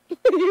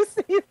 You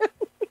see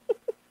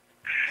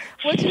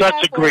Such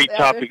a great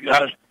topic.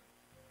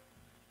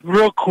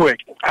 Real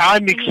quick,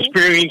 I'm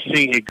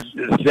experiencing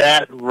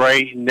that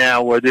right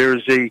now where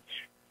there's a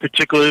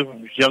particular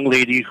young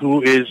lady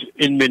who is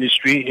in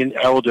ministry, an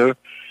elder,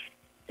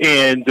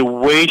 and the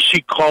way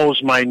she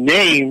calls my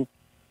name,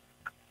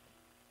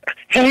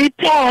 hey,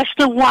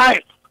 Pastor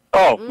White.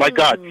 Oh, my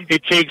God.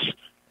 It takes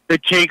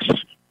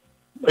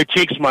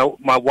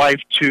my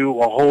wife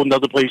to a whole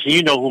nother place. And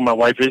you know who my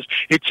wife is.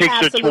 It takes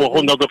her to a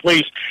whole nother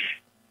place.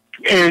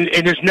 And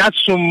it's not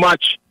so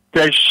much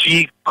that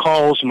she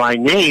calls my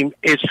name,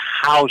 it's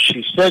how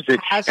she says it.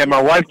 And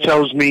my wife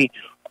tells me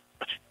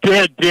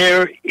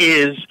there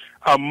is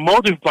a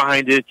motive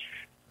behind it.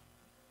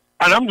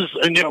 And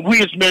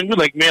we as men, we're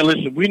like, man,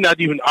 listen, we're not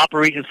even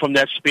operating from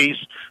that space,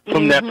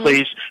 from that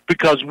place,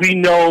 because we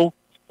know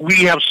we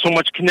have so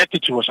much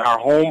connected to us, our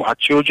home, our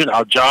children,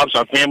 our jobs,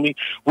 our family.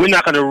 We're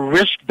not going to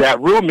risk that.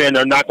 Real men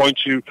are not going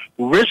to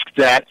risk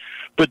that.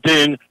 But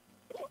then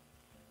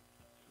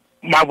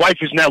my wife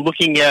is now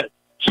looking at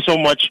so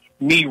much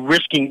me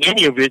risking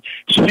any of it.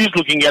 She's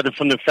looking at it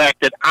from the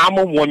fact that I'm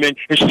a woman,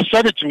 and she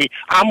said it to me,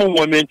 I'm a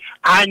woman,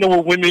 I know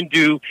what women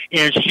do,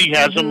 and she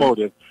has a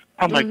motive.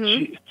 I'm like,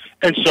 gee.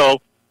 And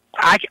so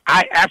I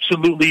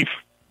absolutely,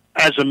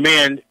 as a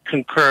man,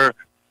 concur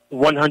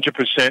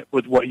 100%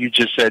 with what you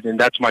just said, and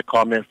that's my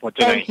comment for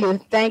today.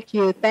 Thank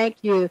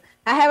you.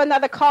 I have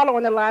another caller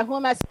on the line. Who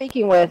am I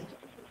speaking with?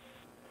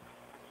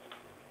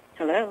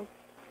 Hello.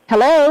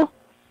 Hello.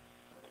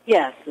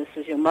 Yes, this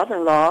is your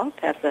mother-in-law,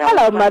 Pastor.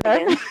 Hello,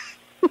 Mother.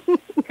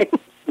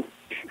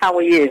 How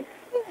are you?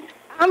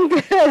 I'm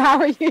good. How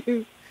are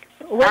you?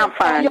 I'm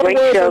fine. Great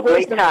show,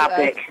 great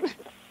topic.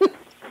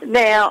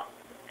 Now,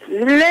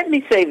 let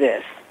me say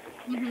this,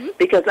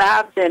 because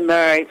I've been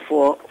married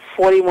for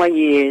 41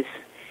 years,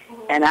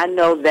 and I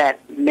know that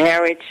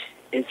marriage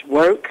is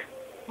work,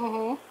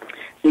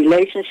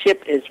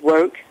 relationship is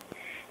work,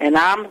 and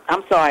I'm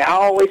sorry, I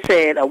always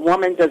said a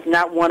woman does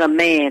not want a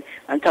man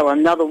until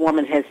another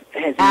woman has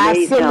made him.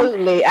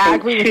 Absolutely, I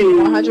agree with you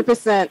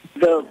 100%.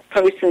 The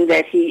person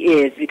that he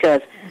is,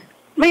 because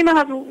me and my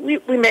husband,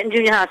 we met in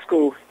junior high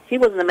school. He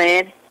wasn't a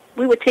man.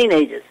 We were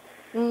teenagers.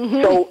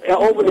 So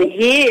over the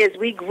years,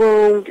 we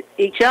groomed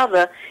each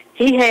other.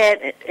 He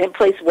had in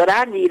place what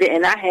I needed,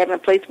 and I have in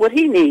place what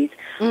he needs.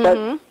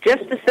 But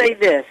just to say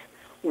this,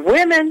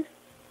 women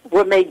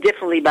were made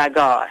differently by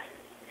God.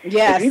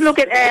 Yes. If you look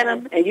at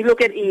Adam and you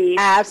look at Eve,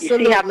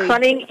 Absolutely. you see how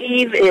cunning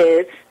Eve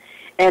is.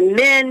 And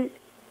men,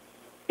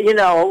 you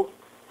know,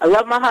 I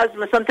love my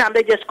husband, sometimes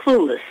they're just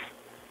clueless.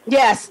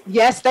 Yes,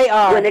 they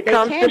are. When it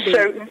comes to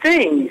certain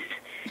things.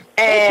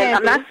 And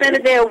I'm not saying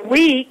that they're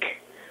weak,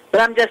 but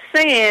I'm just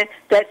saying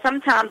that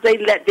sometimes they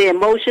let their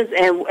emotions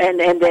and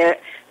their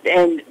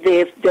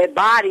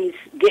bodies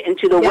get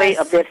into the way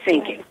of their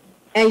thinking.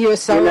 And you're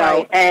so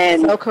right.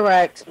 And so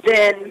correct.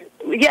 Then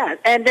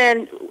and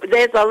then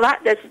there's a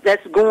lot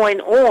that's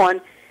going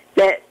on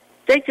that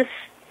they're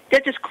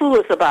just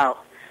clueless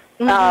about.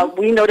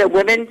 We know that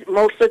women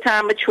most of the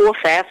time mature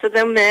faster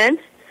than men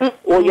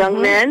or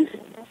young men.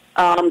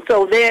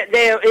 So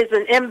there is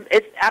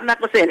I'm not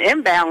going to say an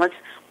imbalance,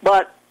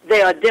 but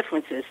there are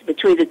differences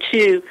between the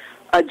two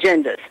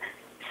agendas.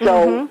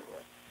 So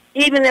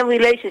even in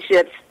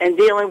relationships and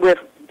dealing with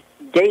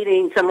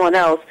dating someone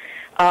else,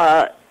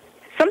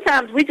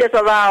 sometimes we just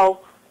allow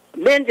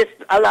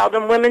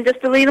them women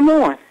just to lead them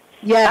on.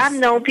 Yes. I've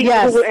known people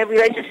who were in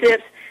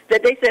relationships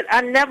that they said,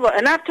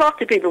 and I've talked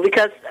to people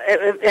because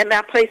in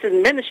my place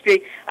in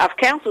ministry, I've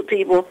counseled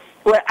people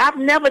where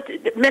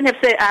men have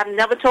said, I've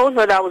never told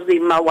her that I was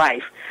leaving my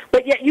wife.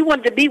 But yet you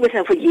wanted to be with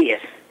him for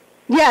years.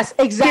 Yes,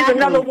 exactly. There's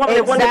another woman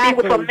that wanted to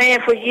be with a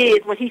man for years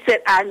when he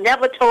said, I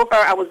never told her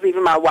I was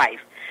leaving my wife.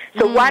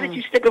 So why did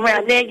you stick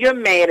around? Then you're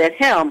mad at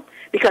him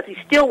because he's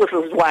still with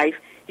his wife.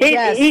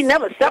 He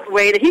never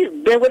separated. He's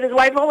been with his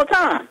wife all the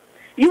time.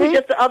 You were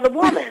just the other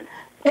woman.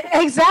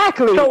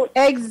 Exactly. So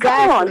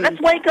come on,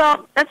 let's wake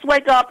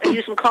up and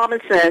use some common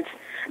sense.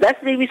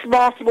 Let's be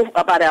responsible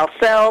about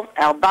ourselves,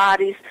 our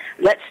bodies.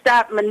 Let's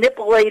stop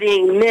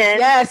manipulating men.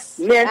 Yes,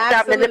 men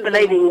stop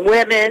manipulating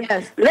women.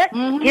 Yes. Let's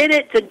get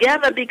it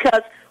together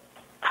because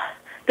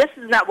this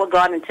is not what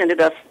God intended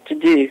us to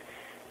do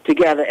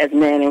together as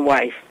man and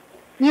wife.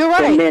 You're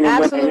right. Men and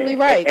Absolutely women,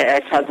 right.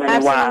 As husband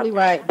and wife. Absolutely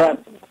right.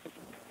 But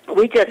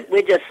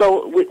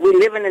we're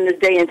living in this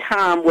day and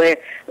time where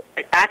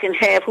I can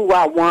have who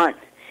I want,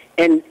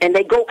 and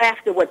they go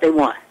after what they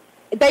want.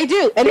 They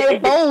do, and they're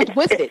bold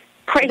with it.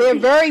 Crazy. They're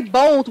very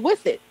bold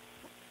with it.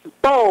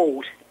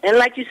 Bold, and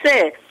like you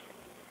said,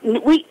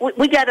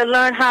 we got to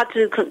learn how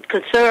to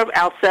conserve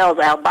ourselves,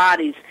 our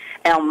bodies,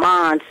 our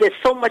minds. There's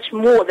so much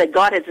more that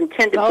God has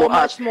intended for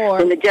us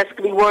than to just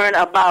be worrying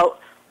about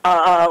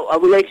a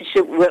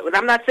relationship with.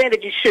 I'm not saying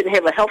that you shouldn't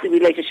have a healthy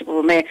relationship with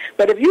a man,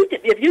 but if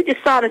you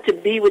decided to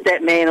be with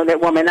that man or that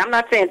woman, I'm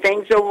not saying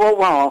things are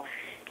wrong.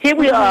 Here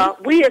we are.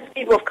 We as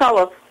people of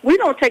color, we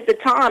don't take the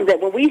time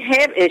that when we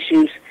have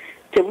issues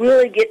to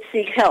really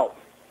seek help.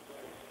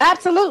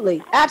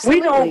 Absolutely. We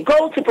don't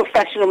go to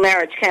professional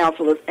marriage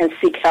counselors and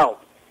seek help.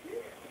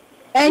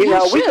 And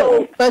you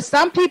should. But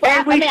some people,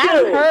 I've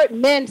heard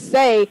men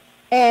say,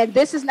 and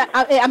this is not,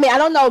 I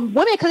don't know,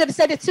 women could have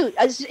said it too.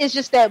 It's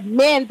just that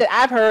men that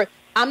I've heard,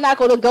 I'm not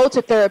going to go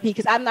to therapy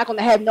because I'm not going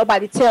to have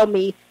nobody tell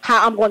me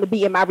how I'm going to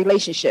be in my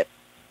relationship.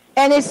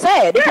 And it's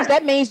sad because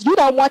that means you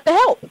don't want the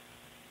help.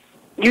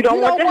 You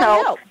don't want the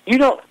help.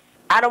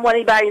 I don't want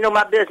anybody to know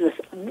my business.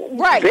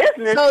 Right.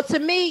 Business. So to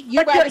me,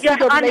 you're rather see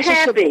your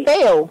relationship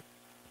fail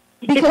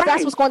because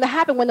that's what's going to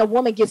happen when a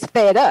woman gets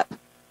fed up.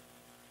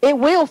 It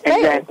will fail.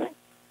 Exactly.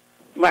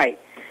 Right.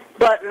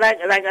 But like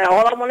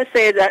all I want to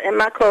say is that in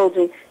my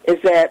closing is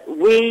that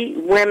we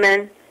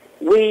women,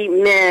 we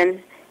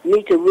men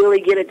need to really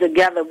get it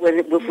together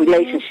with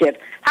relationships.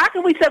 How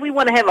can we say we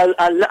want to have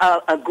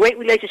a great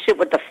relationship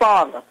with the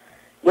Father,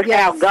 with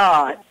our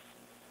God?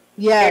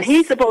 Yes.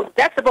 And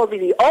that's supposed to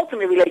be the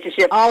ultimate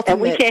relationship,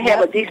 and we can't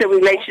have a decent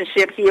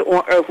relationship here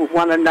on earth with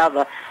one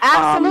another.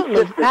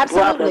 Absolutely. Sisters,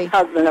 brothers,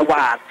 husband and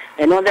wives.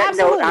 And on that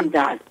note, I'm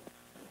done.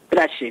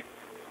 Bless you.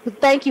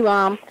 Thank you,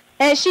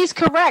 And she's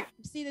correct.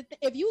 See,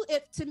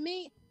 if to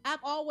me, I've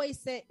always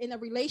said in a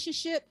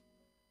relationship,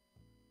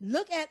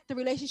 look at the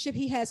relationship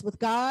he has with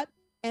God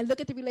and look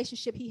at the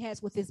relationship he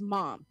has with his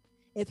mom.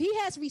 If he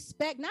has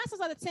respect, 9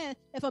 times out of 10,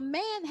 if a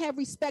man have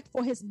respect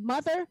for his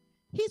mother,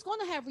 he's going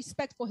to have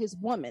respect for his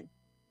woman,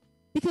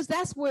 because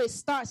that's where it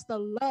starts, the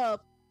love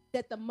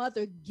that the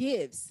mother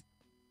gives.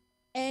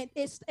 And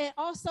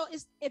also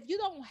if you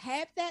don't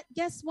have that,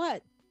 guess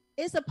what?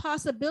 It's a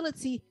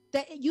possibility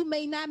that you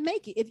may not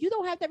make it. If you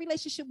don't have that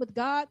relationship with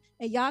God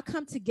and y'all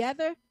come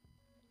together,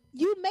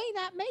 you may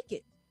not make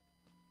it.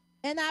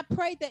 And I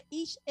pray that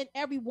each and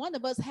every one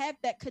of us have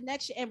that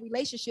connection and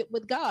relationship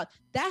with God.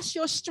 That's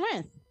your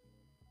strength.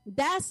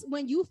 That's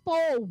when you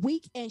fall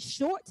weak and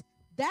short.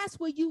 That's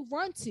where you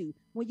run to.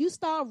 When you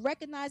start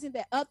recognizing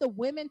that other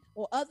women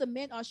or other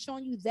men are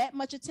showing you that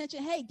much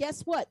attention, hey,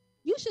 guess what?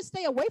 You should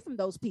stay away from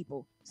those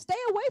people. Stay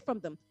away from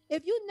them.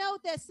 If you know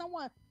that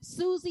someone,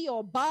 Susie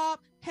or Bob,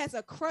 has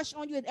a crush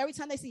on you, and every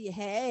time they see you,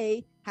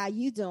 hey, how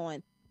you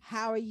doing?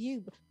 How are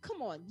you?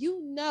 Come on, you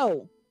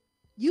know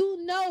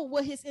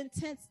what his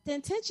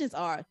intentions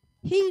are.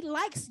 He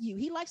likes you.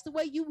 He likes the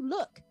way you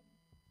look.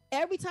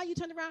 Every time you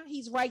turn around,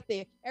 he's right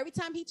there. Every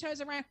time he turns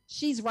around,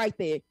 she's right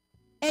there.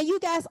 And you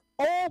guys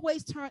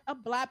always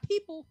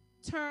people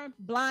turn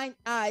blind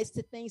eyes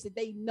to things that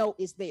they know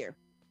is there.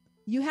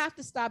 You have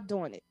to stop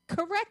doing it.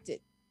 Correct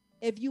it.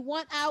 If you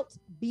want out,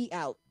 be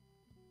out.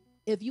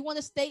 If you want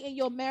to stay in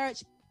your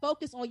marriage,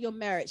 focus on your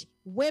marriage.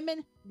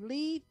 Women,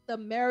 leave the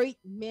married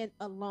men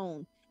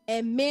alone.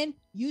 And men,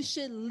 you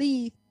should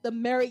leave the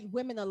married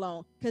women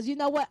alone. Because you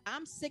know what?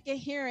 I'm sick of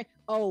hearing,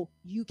 oh,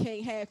 you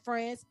can't have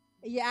friends.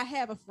 Yeah, I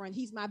have a friend.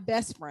 He's my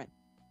best friend.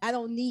 I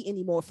don't need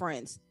any more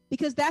friends.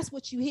 Because that's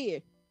what you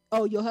hear.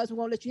 Oh, your husband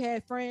won't let you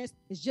have friends.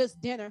 It's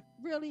just dinner.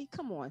 Really?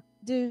 Come on,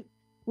 dude.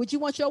 Would you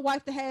want your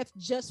wife to have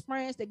just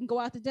friends that can go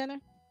out to dinner?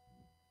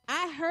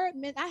 I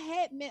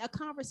had a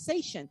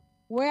conversation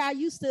where I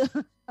used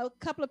to, a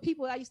couple of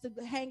people I used to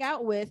hang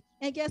out with,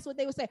 and guess what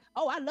they would say?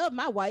 Oh, I love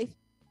my wife.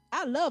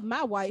 I love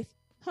my wife.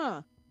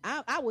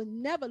 I would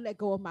never let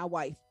go of my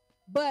wife.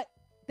 But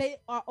they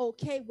are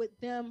okay with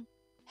them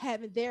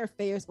having their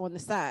affairs on the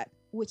side,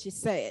 which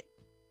is sad.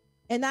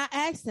 And I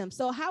asked them,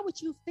 so how would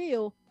you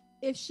feel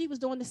if she was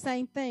doing the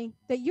same thing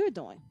that you're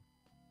doing?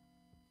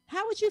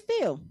 How would you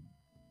feel?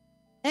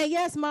 And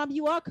yes, Mom,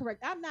 you are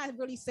correct. I'm not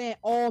really saying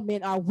all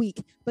men are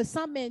weak, but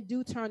some men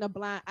do turn a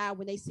blind eye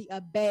when they see a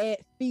bad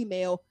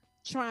female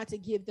trying to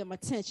give them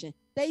attention.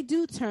 They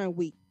do turn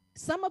weak.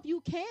 Some of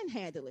you can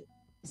handle it.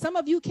 Some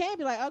of you can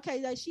be like,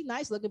 okay, like, she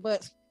nice looking,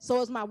 but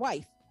so is my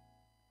wife.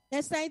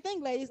 And same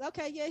thing, ladies.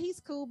 Okay, yeah, he's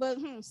cool, but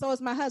so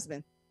is my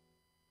husband.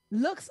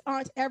 Looks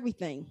aren't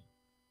everything.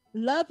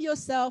 Love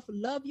yourself,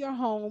 love your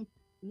home,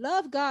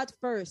 love God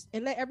first,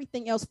 and let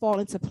everything else fall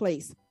into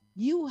place.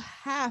 You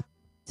have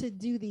to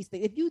do these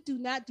things. If you do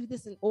not do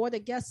this in order,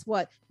 guess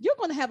what? You're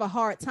going to have a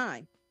hard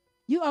time.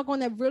 You are going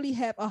to really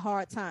have a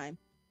hard time.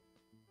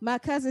 My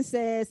cousin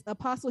says,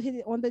 Apostle hit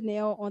it on the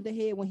nail on the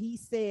head when he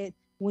said,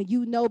 when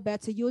you know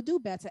better, you'll do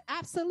better.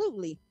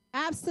 Absolutely.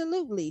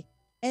 Absolutely.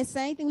 And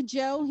same thing with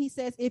Joe. He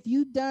says, if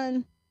you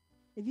done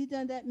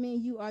that,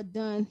 mean you are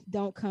done.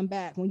 Don't come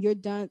back. When you're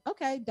done,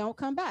 okay, don't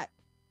come back.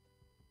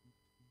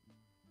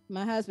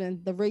 My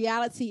husband, the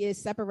reality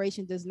is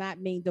separation does not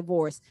mean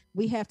divorce.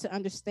 We have to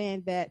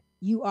understand that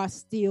you are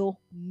still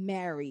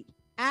married.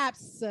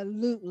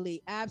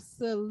 Absolutely.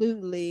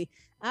 Absolutely.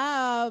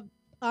 Pastor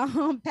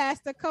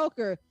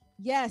Coker.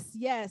 Yes.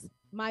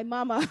 My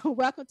mama,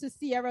 welcome to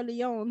Sierra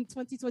Leone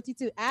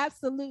 2022.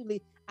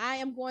 Absolutely.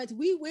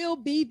 We will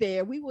be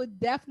there. We will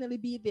definitely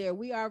be there.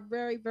 We are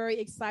very, very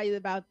excited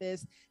about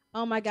this.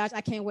 Oh my gosh,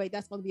 I can't wait.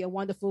 That's going to be a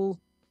wonderful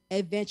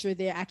adventure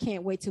there. I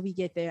can't wait till we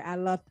get there. I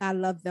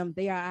love them.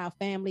 They are our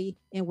family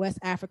in West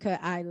Africa.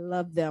 I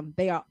love them.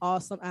 They are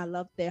awesome. I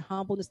love their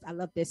humbleness. I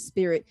love their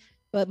spirit.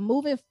 But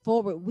moving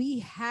forward, we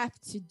have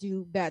to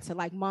do better.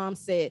 Like Mom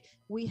said,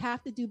 we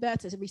have to do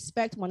better to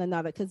respect one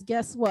another. Because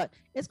guess what?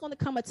 It's going to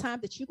come a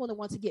time that you're going to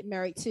want to get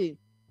married too.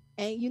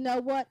 And you know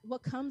what?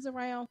 What comes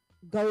around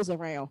goes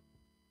around.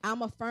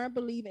 I'm a firm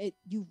believer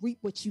you reap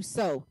what you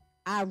sow.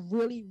 I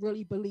really,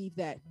 really believe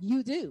that.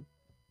 You do.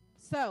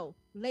 So,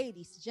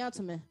 ladies,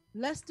 gentlemen,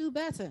 let's do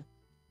better.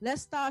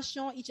 Let's start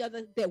showing each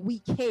other that we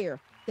care,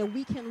 that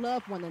we can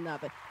love one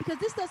another. Because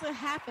this doesn't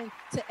happen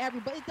to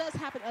everybody. It does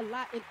happen a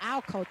lot in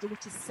our culture,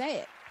 which is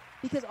sad.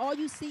 Because all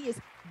you see is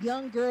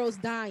young girls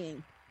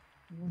dying,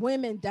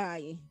 women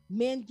dying,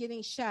 men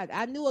getting shot.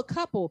 I knew a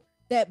couple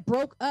that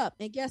broke up,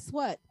 and guess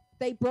what?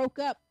 They broke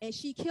up, and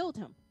she killed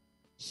him.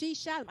 She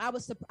shot him.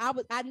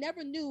 I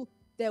never knew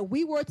that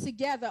we were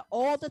together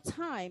all the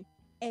time,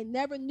 and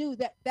never knew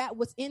that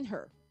was in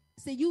her.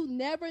 See, you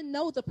never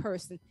know the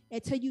person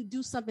until you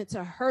do something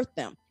to hurt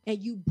them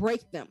and you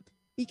break them,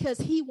 because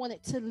he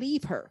wanted to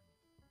leave her,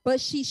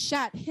 but she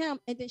shot him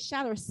and then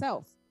shot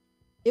herself.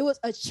 It was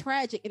a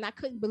tragic, and I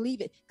couldn't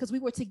believe it because we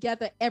were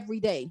together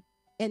every day,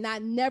 and I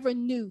never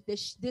knew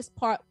that this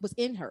part was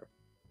in her.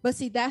 But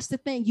see, that's the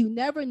thing. You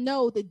never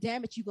know the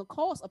damage you can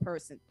cause a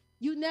person.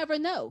 You never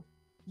know.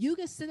 You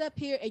can sit up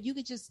here and you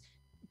can just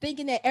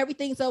thinking that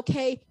everything's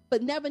okay,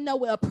 but never know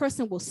where a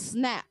person will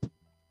snap.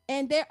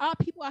 And there are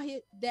people out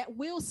here that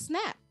will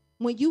snap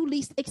when you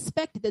least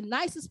expect it. The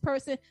nicest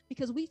person,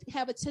 because we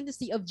have a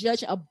tendency of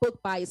judging a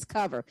book by its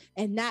cover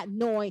and not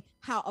knowing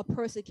how a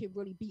person can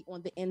really be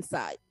on the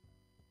inside.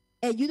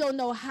 And you don't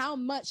know how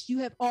much you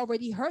have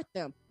already hurt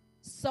them.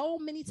 So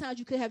many times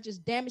you could have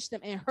just damaged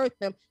them and hurt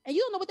them, and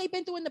you don't know what they've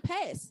been through in the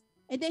past.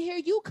 And then here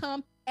you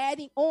come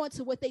adding on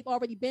to what they've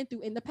already been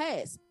through in the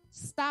past.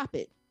 Stop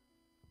it.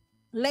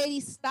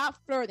 Ladies, stop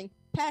flirting.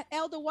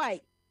 Elder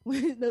White,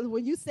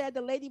 when you said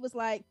the lady was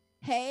like,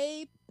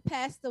 hey,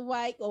 Pastor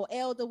White or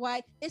Elder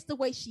White, it's the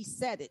way she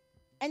said it.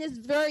 And it's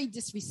very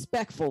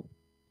disrespectful.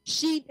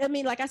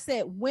 Like I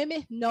said,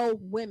 women know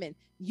women.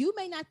 You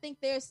may not think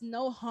there's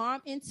no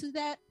harm into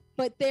that,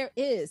 but there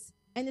is.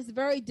 And it's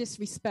very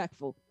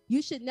disrespectful.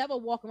 You should never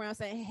walk around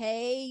saying,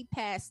 hey,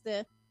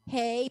 Pastor,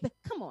 hey, but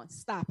come on,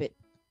 stop it.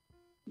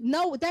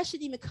 No, that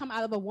shouldn't even come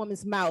out of a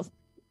woman's mouth.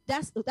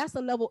 That's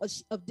a level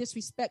of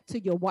disrespect to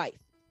your wife.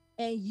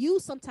 And you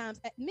sometimes,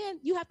 men,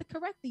 you have to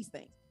correct these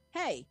things.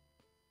 Hey,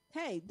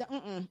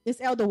 it's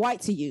Elder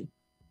White to you,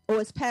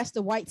 or it's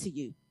Pastor White to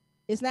you.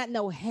 It's not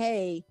no,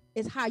 hey,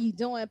 it's how you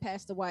doing,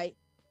 Pastor White?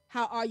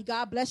 How are you?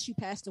 God bless you,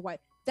 Pastor White.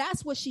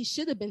 That's what she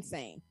should have been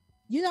saying.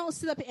 You don't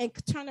sit up and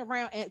turn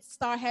around and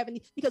start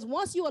having, because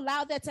once you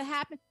allow that to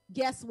happen,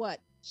 guess what?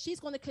 She's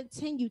going to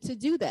continue to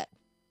do that.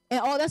 And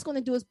all that's going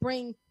to do is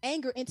bring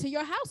anger into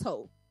your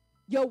household.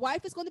 Your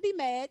wife is going to be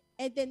mad,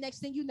 and then next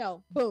thing you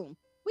know, boom.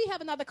 We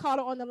have another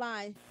caller on the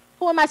line.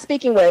 Who am I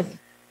speaking with?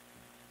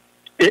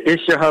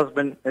 It's your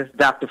husband. It's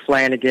Dr.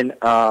 Flaggan.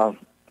 I'm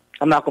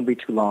not going to be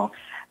too long.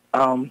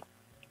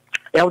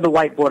 Elder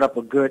White brought up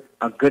a good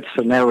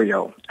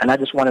scenario, and I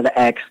just wanted to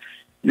ask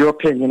your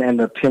opinion and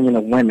the opinion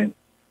of women.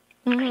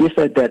 Mm-hmm. He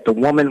said that the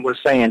woman was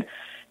saying,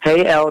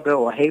 hey, Elder,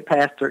 or hey,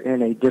 Pastor,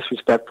 in a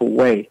disrespectful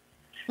way.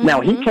 Mm-hmm.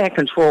 Now, he can't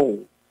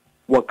control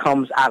what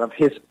comes out of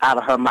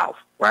her mouth,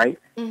 right?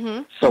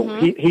 Mm-hmm. So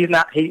he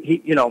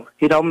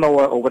don't know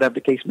her, or whatever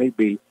the case may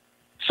be.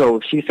 So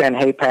if she's saying,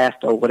 hey,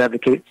 Pastor, or whatever the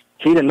case,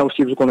 he didn't know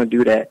she was going to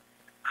do that.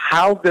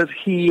 How does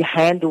he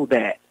handle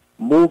that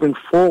moving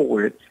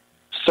forward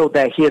so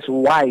that his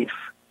wife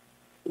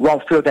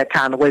won't feel that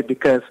kind of way?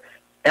 Because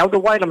Elder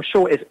White, I'm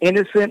sure, is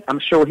innocent. I'm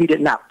sure he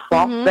did not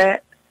prompt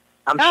that.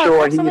 I'm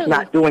sure absolutely. He's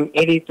not doing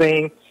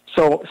anything.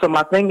 So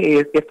my thing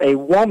is, if a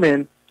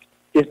woman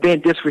is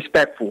being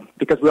disrespectful,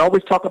 because we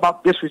always talk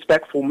about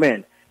disrespectful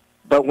men,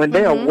 but when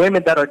there are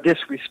women that are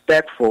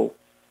disrespectful,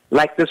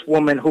 like this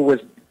woman who was,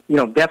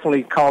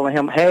 definitely calling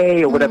him,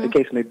 hey, or whatever the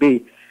case may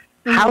be,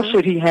 how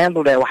should he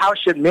handle that? Or how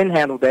should men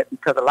handle that?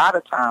 Because a lot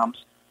of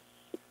times,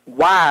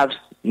 wives,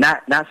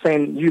 not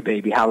saying you,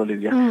 baby,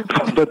 hallelujah,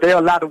 but there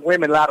are a lot of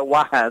women, a lot of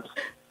wives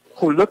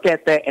who look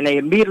at that and they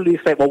immediately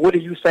say, well, what are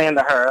you saying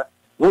to her?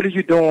 What are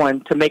you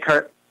doing to make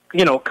her,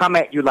 come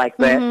at you like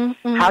that?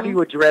 How do you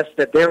address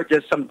that there are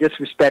just some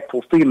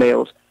disrespectful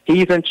females?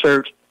 He's in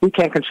church. He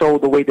can't control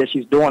the way that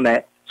she's doing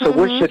that. So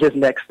what should his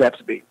next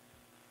steps be?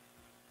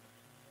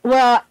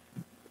 Well,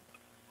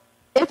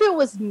 if it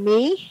was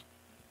me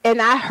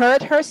and I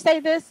heard her say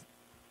this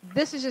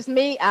is just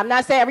me. I'm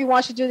not saying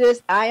everyone should do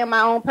this. I am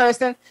my own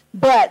person.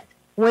 But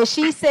when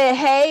she said,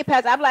 hey,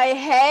 Pastor, I'm like,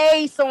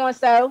 hey,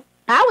 so-and-so,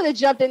 I would have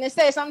jumped in and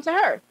said something to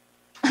her.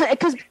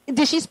 Because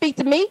did she speak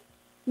to me?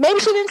 Maybe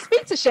she didn't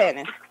speak to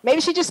Shannon. Maybe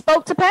she just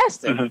spoke to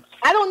Pastor.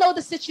 I don't know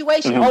the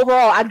situation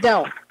overall. I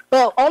don't.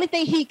 But only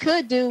thing he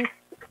could do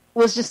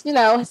was just,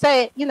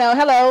 say,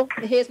 hello,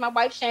 here's my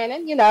wife,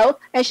 Shannon,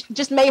 and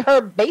just made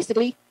her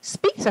basically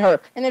speak to her.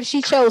 And if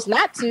she chose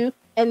not to,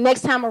 and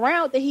next time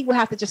around, then he would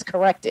have to just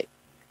correct it.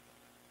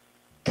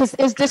 Because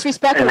it's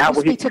disrespectful to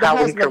speak to the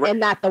husband and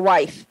not the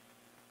wife.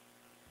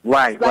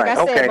 Right, like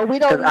I said, but we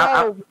don't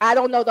know. I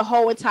don't know the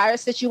whole entire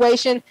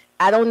situation.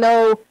 I don't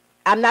know.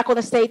 I'm not going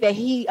to say that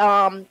he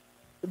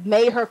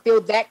made her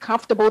feel that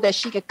comfortable that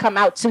she could come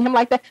out to him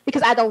like that,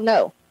 because I don't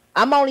know.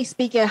 I'm only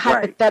speaking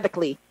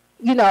hypothetically,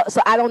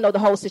 so I don't know the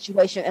whole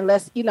situation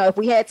unless, if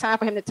we had time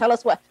for him to tell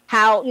us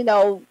how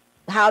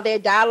their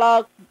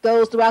dialogue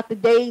goes throughout the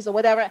days or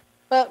whatever.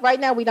 But right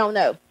now we don't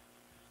know.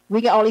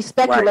 We can only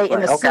speculate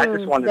and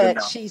assume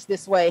that she's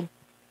this way.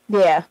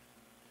 Yeah.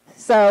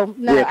 So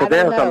no, I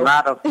don't know. A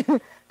lot of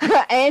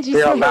Angie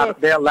there said, are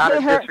a lot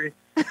of history.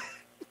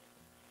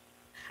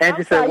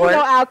 Angie said, "What?"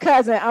 Our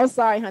cousin. I'm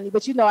sorry, honey,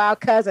 but our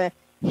cousin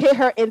hit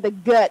her in the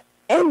gut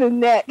and the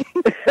neck.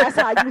 That's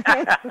how you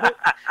handle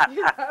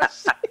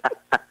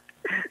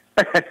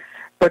it.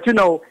 But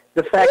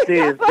the fact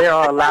is, there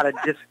are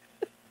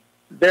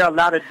a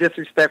lot of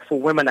disrespectful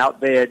women out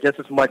there, just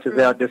as much as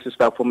there are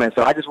disrespectful men.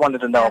 So I just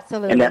wanted to know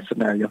in that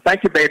scenario.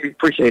 Thank you, baby.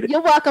 Appreciate it.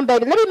 You're welcome,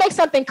 baby. Let me make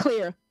something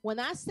clear. When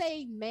I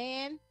say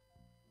man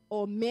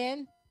or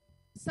men,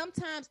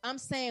 sometimes I'm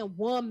saying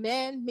one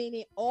man,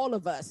 meaning all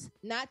of us,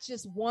 not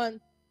just one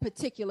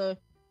particular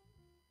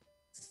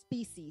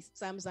species.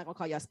 So I'm just not going to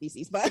call y'all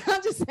species, but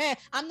I'm just saying,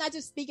 I'm not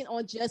just speaking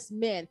on just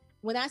men.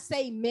 When I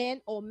say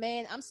men or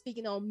man, I'm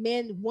speaking on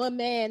men, one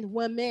man,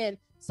 one man.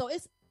 So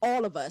it's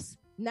all of us.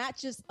 not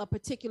just a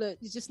particular,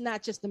 it's just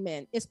not just the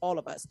men, it's all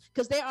of us.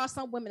 Because there are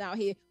some women out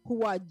here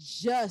who are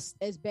just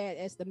as bad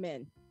as the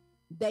men.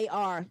 They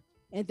are.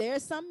 And there are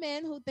some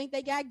men who think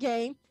they got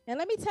game. And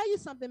let me tell you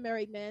something,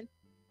 married men,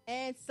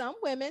 and some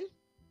women,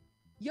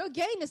 your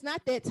game is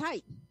not that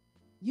tight.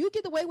 You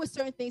get away with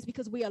certain things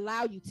because we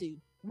allow you to.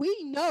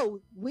 We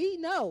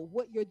know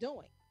what you're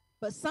doing.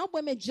 But some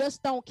women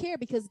just don't care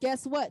because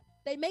guess what?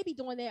 They may be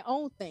doing their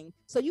own thing.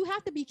 So you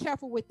have to be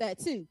careful with that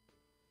too.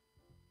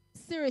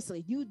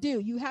 Seriously, you do.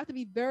 You have to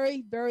be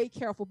very, very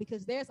careful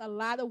because there's a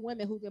lot of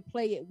women who can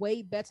play it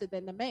way better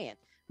than the man.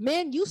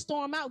 Men, you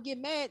storm out, get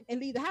mad, and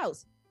leave the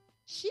house.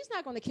 She's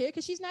not going to care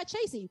because she's not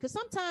chasing you. Because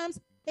sometimes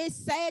it's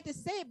sad to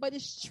say it, but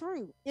it's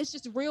true. It's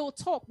just real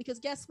talk because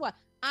guess what?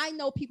 I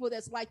know people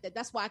that's like that.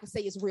 That's why I can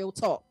say it's real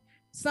talk.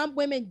 Some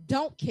women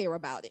don't care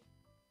about it.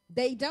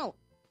 They don't.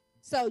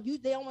 So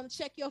they don't want to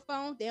check your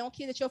phone. They don't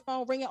care that your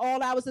phone ringing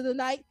all hours of the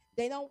night.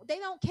 They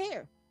don't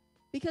care.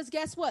 Because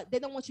guess what? They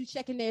don't want you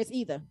checking theirs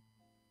either.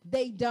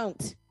 They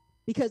don't.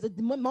 Because the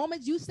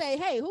moment you say,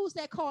 hey, who's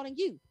that calling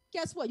you?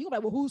 Guess what? You're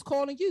like, well, who's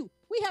calling you?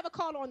 We have a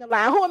caller on the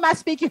line. Who am I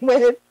speaking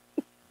with?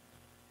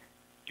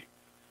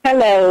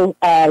 Hello,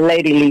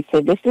 Lady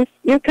Lisa. This is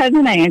your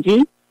cousin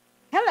Angie.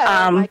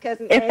 Hello, my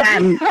cousin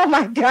Angie. Oh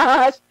my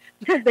gosh,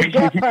 the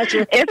gut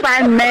puncher. If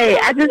I may,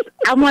 I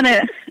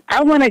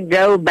want to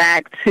go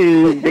back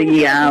to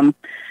the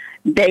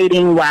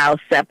dating while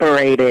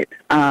separated,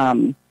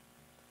 where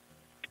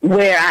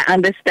I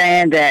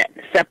understand that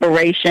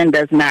separation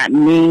does not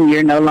mean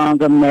you're no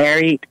longer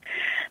married.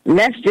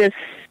 Let's just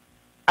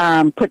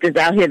put this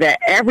out here that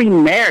every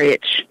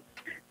marriage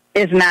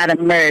is not a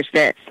marriage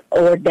that's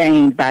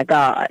ordained by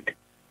God.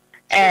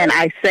 And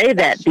I say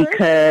that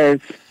because,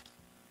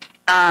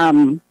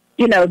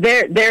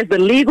 there's the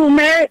legal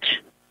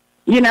marriage,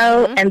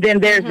 and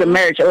then there's the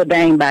marriage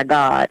ordained by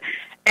God.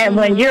 And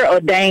when you're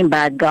ordained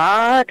by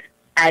God,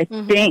 I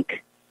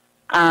think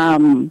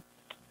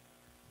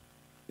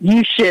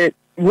you should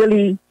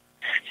really,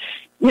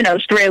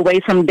 stray away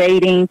from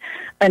dating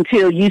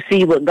until you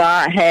see what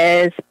God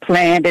has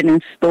planned and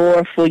in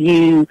store for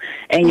you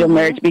and your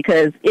marriage,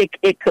 because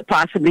it could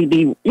possibly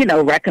be,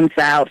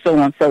 reconciled, so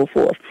on and so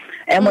forth.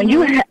 And when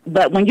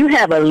you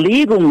have a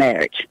legal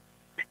marriage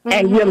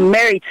and you're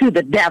married to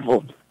the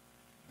devil,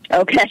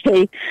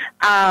 okay,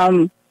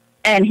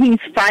 and he's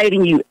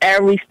fighting you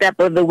every step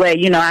of the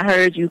way. I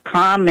heard you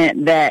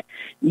comment that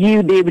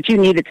you did what you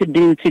needed to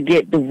do to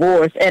get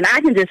divorced. And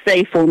I can just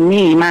say for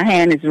me, my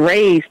hand is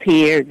raised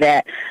here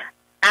that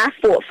I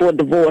fought for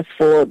divorce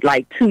for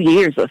like 2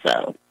 years or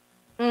so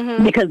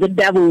because the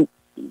devil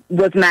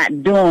was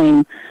not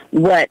doing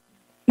what,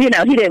 he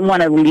didn't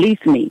want to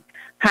release me.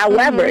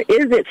 However,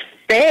 is it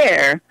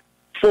fair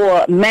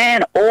for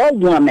man or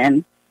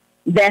woman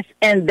that's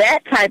in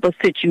that type of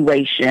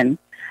situation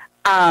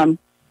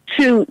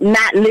to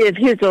not live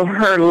his or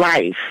her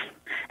life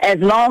as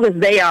long as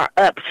they are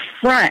up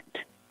front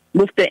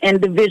with the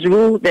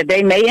individual that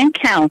they may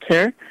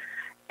encounter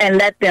and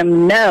let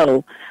them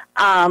know?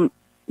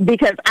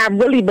 Because I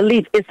really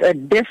believe it's a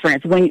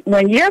difference.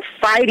 When you're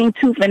fighting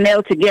tooth and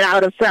nail to get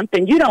out of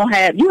something, you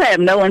have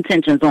no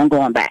intentions on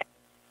going back.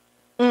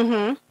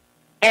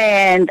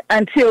 And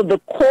until the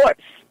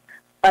courts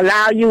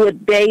allow you a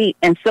date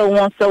and so on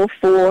and so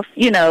forth,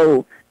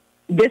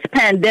 this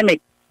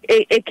pandemic,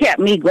 it kept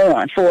me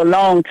going for a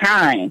long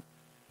time.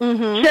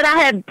 Should I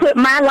have put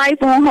my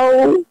life on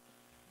hold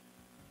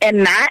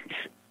and not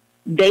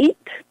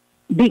date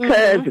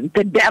because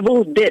the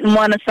devil didn't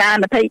want to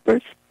sign the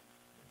papers?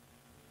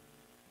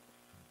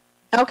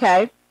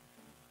 Okay.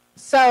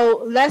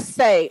 So let's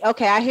say,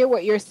 okay, I hear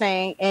what you're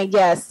saying. And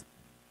yes,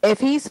 if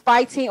he's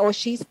fighting or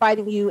she's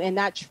fighting you and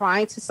not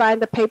trying to sign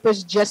the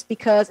papers just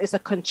because it's a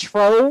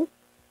control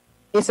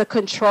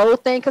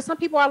thing. Because some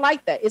people are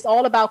like that. It's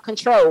all about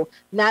control,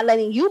 not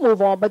letting you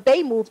move on, but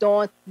they moved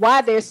on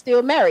while they're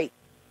still married.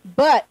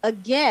 But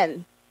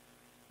again,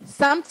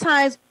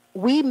 sometimes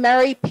we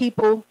marry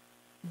people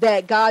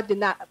that God did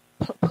not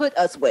put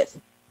us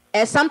with.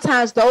 And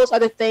sometimes those are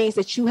the things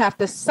that you have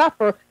to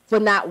suffer for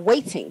not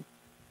waiting.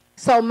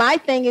 So my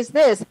thing is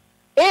this: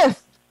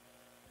 if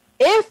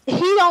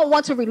he don't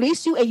want to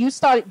release you and you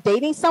start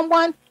dating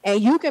someone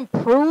and you can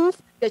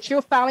prove that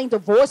you're filing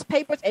divorce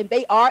papers and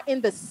they are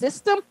in the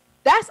system,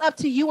 that's up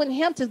to you and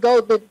him to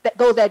go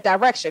that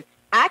direction.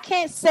 I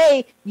can't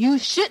say you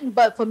shouldn't,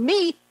 but for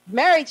me,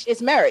 marriage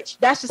is marriage.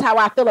 That's just how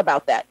I feel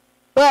about that.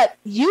 But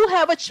you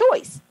have a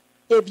choice.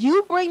 If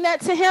you bring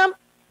that to him,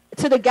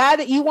 to the guy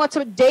that you want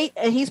to date,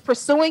 and he's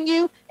pursuing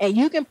you, and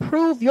you can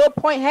prove your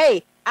point,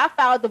 hey, I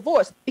filed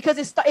divorce,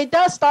 because it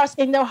does start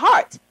in your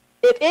heart.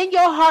 If in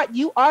your heart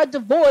you are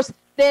divorced,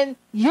 then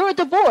you're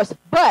divorced.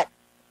 But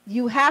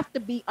you have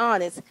to be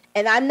honest.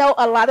 And I know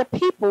a lot of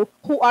people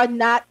who are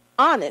not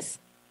honest.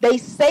 They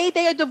say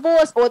they're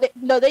divorced, or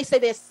they say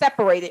they're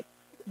separated.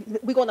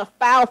 We're going to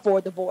file for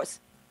a divorce.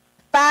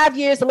 5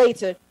 years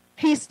later,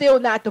 he's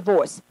still not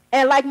divorced.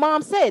 And like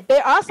Mom said,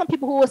 there are some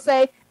people who will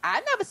say,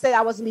 I never said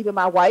I wasn't leaving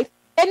my wife.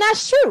 And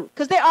that's true,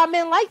 because there are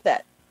men like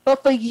that.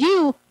 But for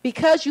you,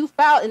 because you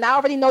filed, and I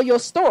already know your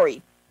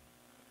story,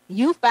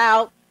 You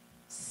filed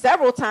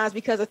several times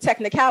because of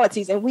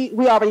technicalities, and we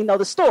already know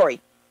the story.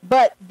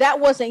 But that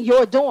wasn't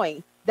your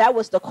doing. That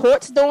was the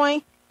court's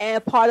doing,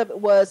 and part of it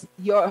was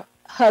your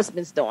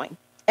husband's doing,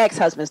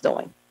 ex-husband's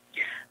doing.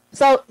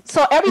 So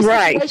every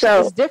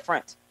situation is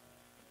different.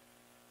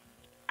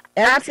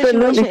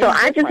 Absolutely. So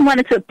I just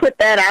wanted to put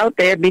that out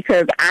there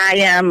because I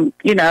am,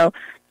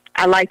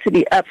 I like to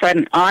be upfront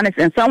and honest.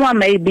 And someone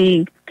may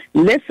be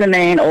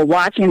listening or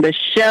watching the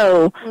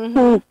show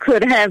who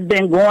could have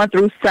been going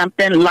through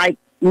something like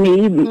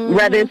me,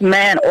 whether it's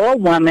man or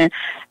woman.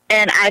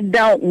 And I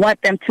don't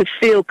want them to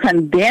feel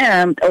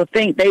condemned or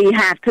think they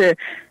have to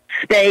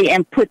stay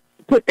and put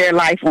their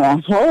life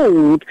on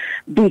hold,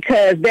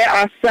 because there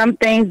are some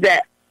things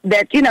that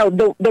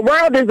the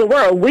world is the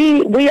world.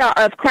 We are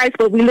of Christ,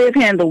 but we live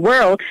here in the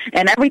world,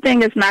 and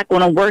everything is not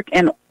going to work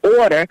in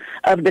order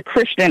of the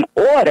Christian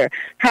order.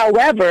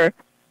 However,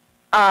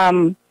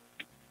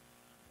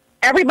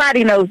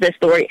 everybody knows this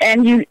story,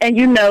 and you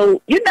know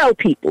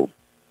people.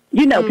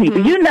 You know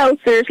people. You know,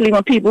 seriously,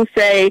 when people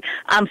say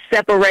I'm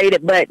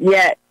separated, but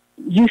yet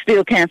you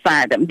still can't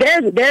find them.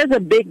 There's a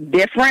big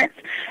difference,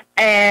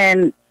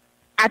 and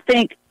I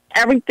think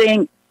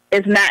everything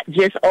is not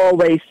just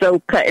always so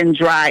cut and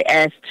dry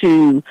as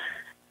to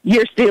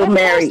you're still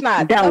married.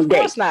 Don't date. Of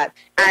course not.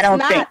 I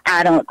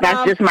don't.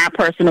 That's just my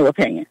personal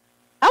opinion.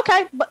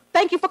 Okay, but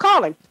thank you for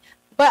calling.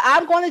 But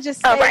I'm going to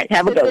just say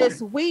have a good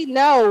this: one. we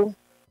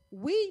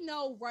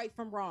know right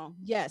from wrong.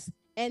 Yes.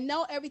 And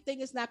no, everything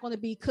is not going to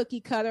be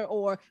cookie cutter,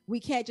 or we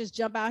can't just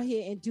jump out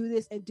here and do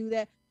this and do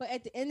that. But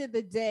at the end of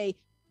the day,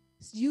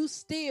 you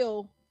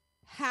still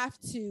have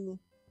to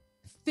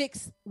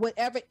fix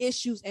whatever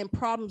issues and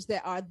problems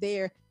that are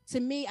there. To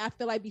me, I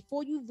feel like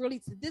before you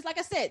really, this, like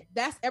I said,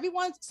 that's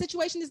everyone's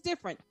situation is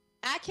different.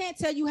 I can't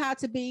tell you how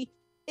to be.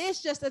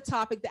 It's just a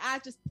topic that I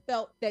just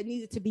felt that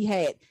needed to be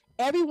had.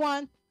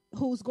 Everyone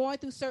who's going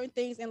through certain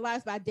things in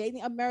life by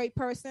dating a married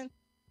person,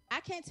 I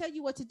can't tell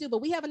you what to do, but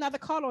we have another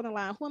caller on the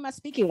line. Who am I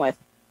speaking with?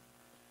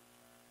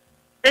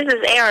 This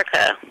is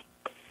Erica.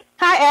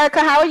 Hi,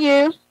 Erica. How are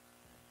you?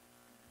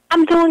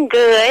 I'm doing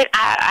good.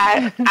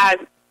 I'm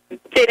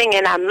sitting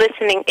and I'm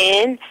listening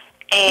in,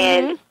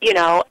 and,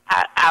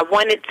 I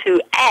wanted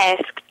to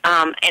ask,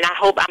 and I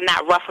hope I'm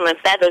not ruffling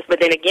feathers,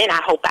 but then again,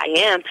 I hope I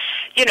am,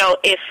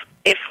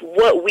 if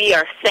what we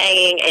are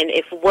saying and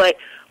if what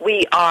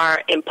we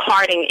are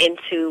imparting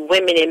into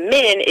women and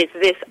men, is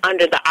this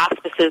under the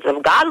auspices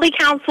of godly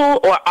counsel,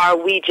 or are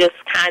we just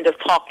kind of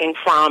talking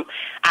from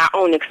our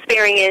own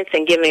experience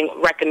and giving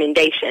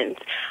recommendations?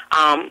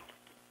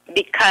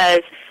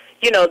 Because,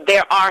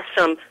 there are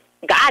some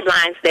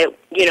guidelines that,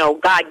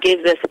 God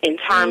gives us in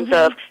terms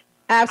of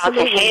how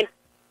to handle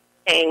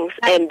things,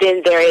 and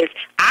then there is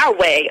our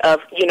way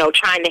of,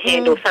 trying to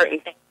handle certain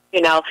things,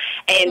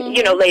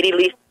 and, Lady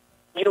Lisa,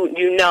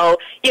 you know,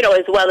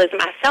 as well as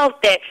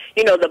myself, that,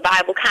 the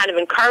Bible kind of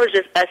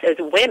encourages us as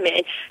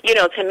women,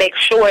 to make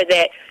sure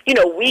that,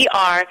 we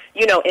are,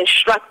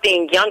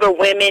 instructing younger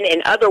women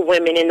and other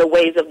women in the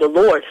ways of the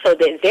Lord, so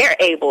that they're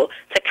able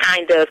to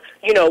kind of,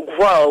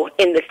 grow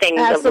in the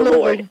things of the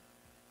Lord.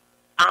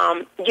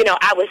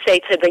 I would say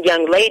to the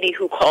young lady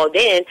who called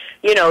in,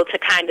 to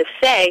kind of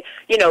say,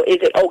 is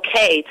it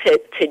okay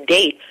to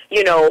date,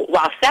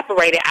 while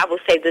separated? I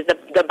would say that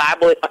the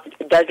Bible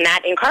does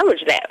not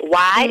encourage that.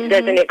 Why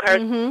doesn't it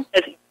encourage?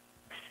 Because you're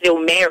still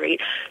married.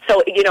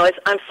 So, it's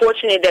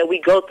unfortunate that we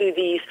go through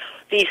these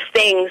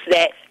things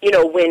that,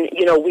 when,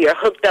 we are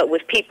hooked up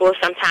with people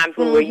sometimes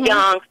when we're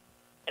young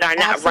that are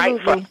not right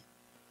for us.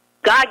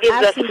 God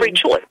gives us a free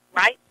choice,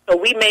 right? So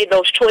we made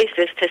those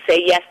choices to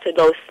say yes to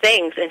those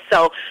things. And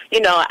so,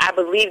 I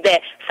believe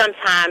that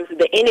sometimes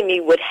the enemy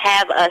would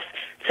have us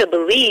to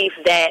believe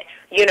that,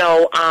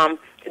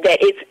 that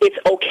it's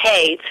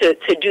okay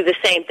to do the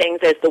same things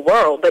as the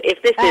world. But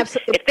if this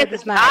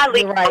is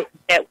godly counsel,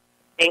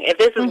 if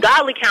this is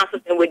godly counsel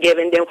that we're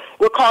given, then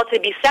we're called to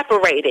be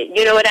separated.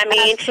 You know what I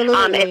mean?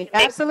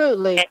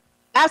 Absolutely.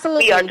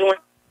 Absolutely. We are doing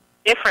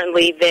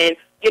differently than,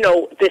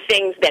 the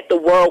things that the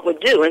world would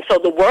do. And so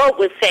the world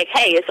would say,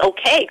 hey, it's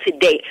okay to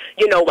date,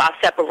 while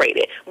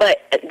separated.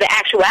 But the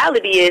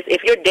actuality is,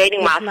 if you're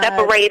dating while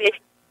separated,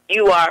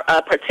 you are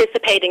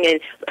participating in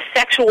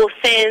sexual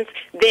sins,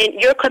 then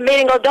you're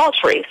committing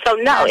adultery. So,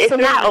 no, it's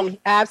not okay.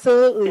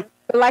 Absolutely.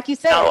 But like you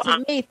said,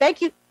 to me,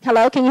 thank you.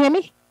 Hello, can you hear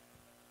me?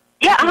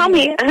 Yeah, I'm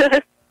here.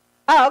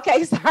 Oh,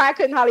 okay. Sorry, I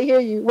couldn't hardly hear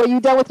you. Were you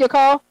done with your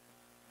call?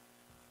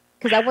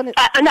 Because I wanted.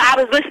 No, I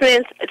was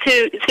listening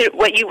to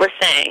what you were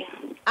saying.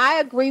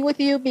 I agree with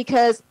you,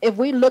 because if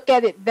we look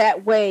at it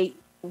that way,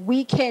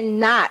 we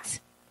cannot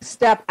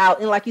step out.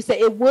 And like you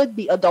said, it would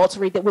be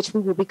adultery, that which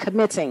we will be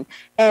committing.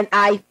 And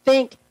I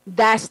think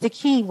that's the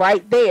key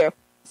right there.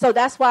 So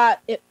that's why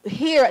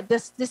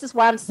this is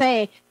why I'm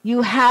saying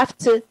you have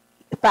to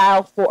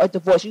file for a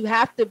divorce. You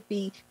have to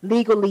be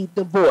legally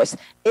divorced.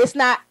 It's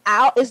not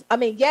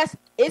yes,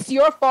 it's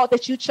your fault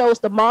that you chose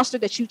the monster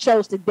that you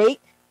chose to date,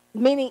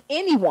 meaning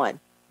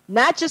anyone,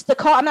 not just the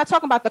call. I'm not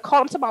talking about the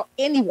call. I'm talking about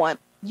anyone.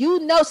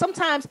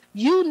 Sometimes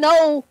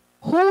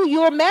who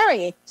you're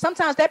marrying.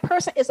 Sometimes that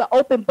person is an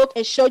open book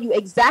and show you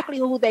exactly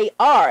who they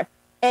are.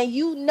 And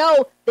you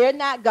know they're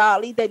not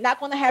godly. They're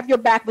not going to have your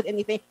back with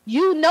anything.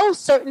 You know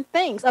certain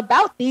things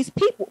about these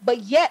people, but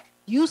yet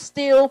you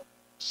still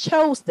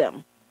chose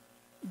them.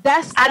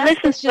 I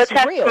listened to a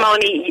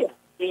testimony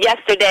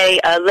yesterday,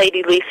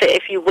 Lady Lisa,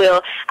 if you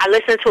will. I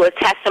listened to a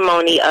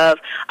testimony of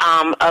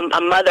a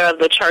mother of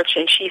the church,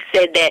 and she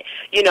said that,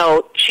 you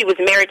know, she was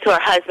married to her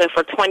husband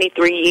for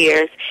 23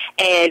 years,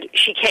 and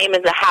she came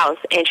in the house,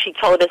 and she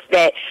told us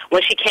that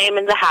when she came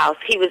in the house,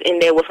 he was in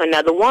there with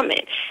another woman.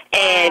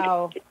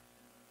 And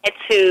had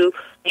to,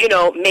 you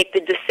know, make the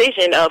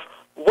decision of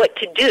what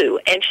to do.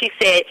 And she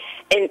said,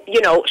 and,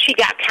 you know, she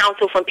got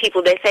counsel from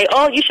people that say,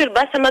 oh, you should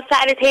bust him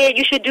upside his head,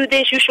 you should do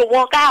this, you should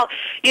walk out,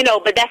 you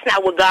know, but that's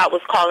not what God was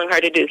calling her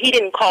to do. He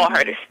didn't call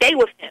her to stay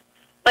with him,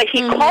 but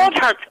he called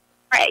her to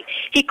pray.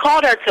 He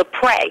called her to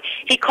pray.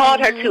 He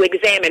called her to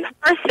examine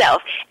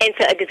herself and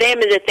to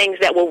examine the things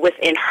that were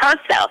within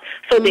herself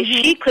so that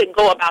she could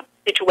go about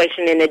the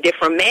situation in a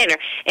different manner.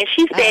 And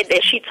she said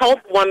that she told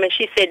the woman,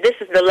 she said, this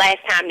is the last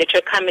time that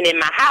you're coming in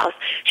my house.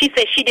 She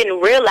said she didn't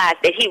realize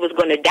that he was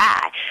going to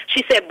die.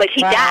 She said, but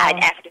he died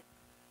after.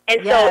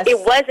 And so it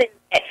wasn't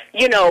that,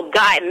 you know,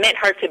 God meant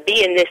her to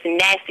be in this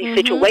nasty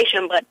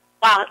situation, but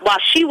while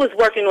she was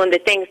working on the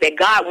things that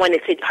God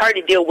wanted her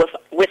to deal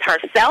with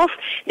herself,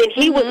 then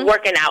he was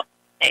working out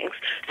things.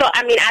 So,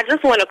 I mean, I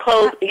just want to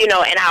close, you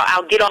know, and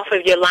I'll get off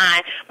of your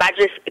line by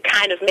just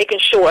kind of making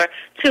sure,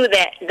 too,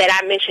 that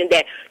I mentioned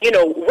that, you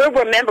know, we're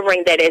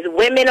remembering that as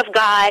women of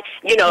God,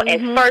 you know, as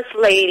First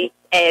Lady,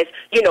 as,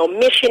 you know,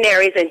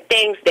 missionaries and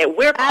things, that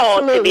we're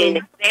called to be an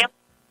example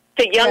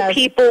to young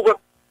people. We're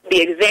to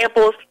be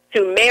examples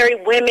to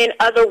married women,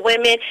 other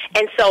women.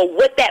 And so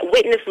what that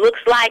witness looks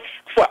like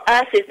for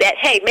us is that,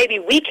 hey, maybe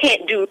we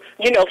can't do,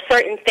 you know,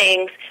 certain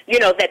things, you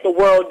know, that the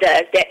world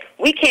does, that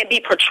we can't be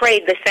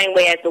portrayed the same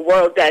way as the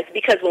world does.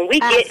 Because when we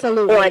get on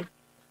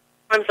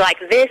forums like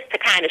this to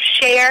kind of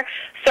share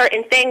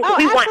certain things,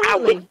 we want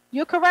our...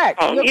 You're correct.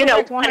 You're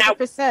correct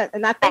 100%.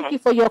 And I thank you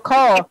for your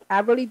call. I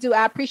really do.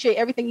 I appreciate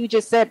everything you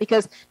just said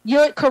because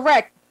you're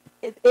correct.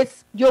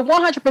 You're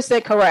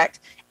 100%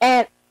 correct.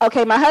 And,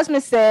 okay, my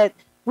husband said,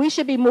 we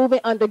should be moving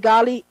under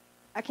godly.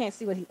 I can't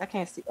see.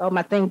 Oh,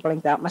 my thing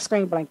blinked out. My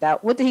screen blinked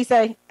out. What did he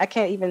say? I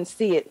can't even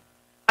see it.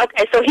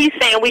 Okay, so he's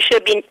saying we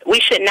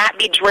should not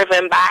be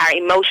driven by our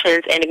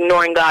emotions and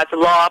ignoring God's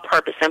law,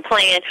 purpose, and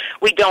plan.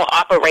 We don't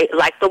operate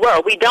like the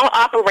world. We don't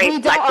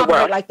operate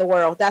like the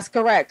world. That's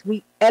correct.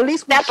 We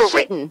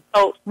shouldn't.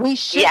 So, we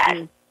shouldn't.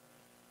 Yes,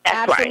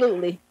 that's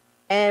absolutely.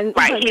 Right.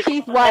 And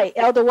Keith White,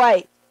 Elder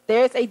White,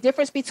 there's a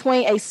difference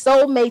between a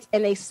soulmate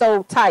and a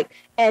soul type.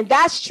 And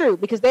that's true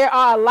because there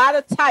are a lot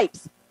of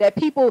types that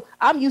people,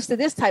 I'm used to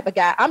this type of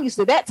guy. I'm used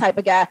to that type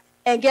of guy.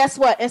 And guess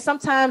what? And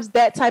sometimes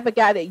that type of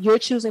guy that you're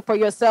choosing for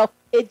yourself,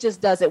 it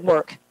just doesn't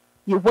work.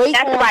 You wait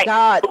on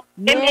God.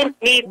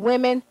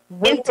 Women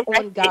wait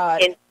on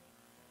God.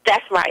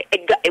 That's right.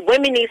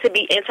 Women need to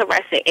be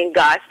interested in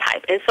God's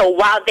type. And so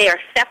while they are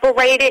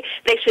separated,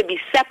 they should be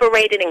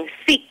separated and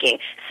seeking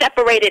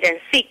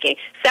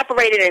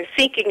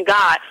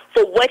God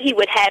for what he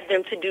would have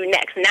them to do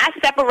next. Not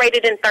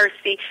separated and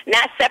thirsty,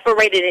 not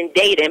separated and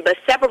dating, but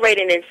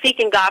separated and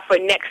seeking God for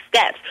next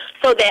steps.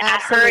 So that I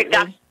heard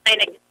Dr.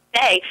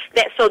 say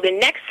that so the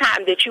next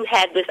time that you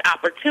have this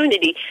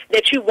opportunity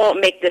that you won't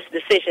make this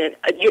decision,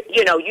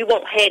 you know, you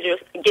won't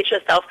get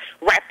yourself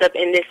wrapped up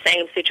in this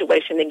same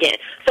situation again.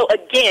 So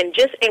again,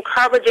 just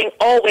encouraging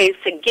always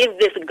to give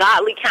this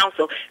godly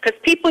counsel because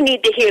people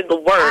need to hear the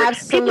word.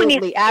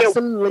 Absolutely.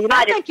 And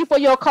I thank you for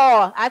your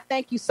call. I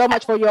thank you so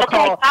much for your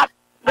call. God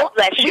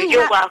bless you.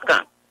 You're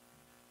welcome.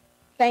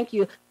 Thank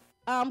you.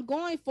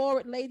 Going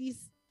forward,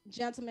 ladies,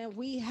 gentlemen,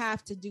 we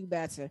have to do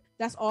better.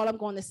 That's all I'm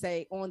going to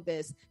say on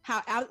this.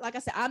 Like I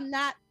said, I'm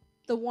not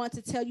the one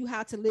to tell you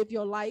how to live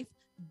your life,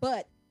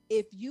 but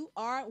if you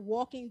are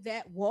walking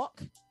that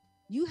walk,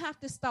 you have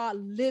to start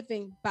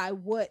living by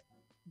what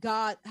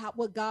God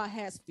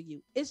has for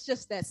you. It's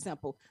just that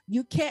simple.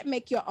 You can't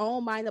make your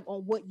own mind up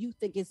on what you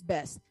think is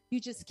best. You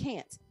just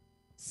can't.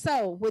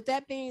 So with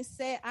that being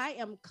said, I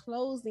am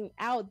closing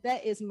out.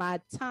 That is my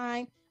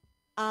time.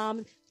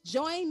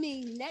 Join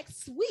me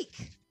next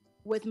week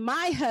with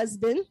my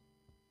husband,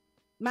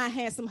 my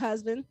handsome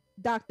husband,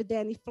 Dr.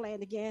 Danny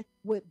Flanagan,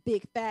 with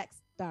Big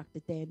Facts.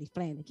 Dr. Danny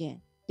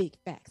Flanagan, Big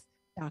Facts.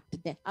 Dr.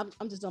 Dan.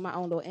 I'm just doing my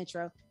own little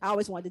intro. I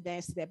always wanted to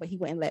dance to that, but he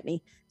wouldn't let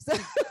me. So,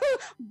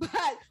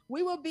 but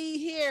we will be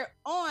here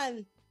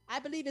on, I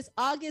believe it's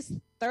August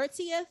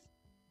 30th.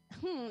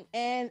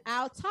 And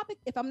our topic,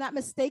 if I'm not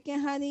mistaken,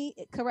 honey,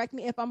 correct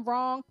me if I'm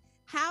wrong,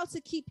 how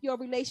to keep your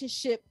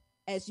relationship,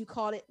 as you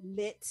call it,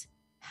 lit,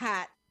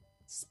 hot,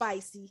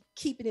 spicy,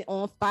 keeping it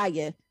on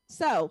fire.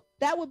 So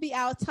that would be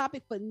our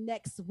topic for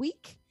next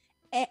week.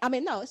 And I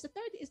mean, no, it's the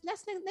 30th. It's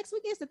next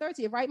week is the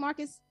 30th, right,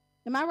 Marcus?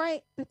 Am I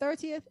right? The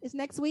 30th is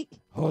next week.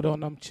 Hold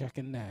on, I'm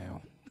checking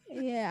now.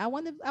 Yeah, I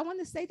want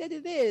to say that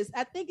it is.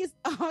 I think it's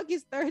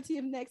August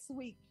 30th next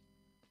week.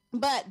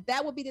 But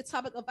that will be the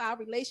topic of our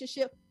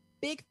relationship.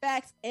 Big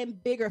facts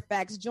and bigger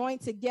facts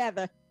joined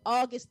together.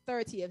 August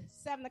 30th,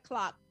 7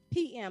 o'clock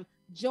p.m.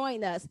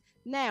 Join us.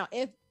 Now,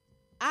 if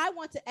I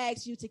want to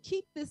ask you to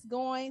keep this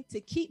going,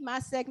 to keep my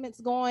segments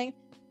going,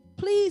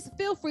 please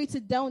feel free to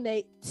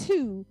donate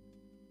to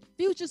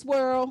Futures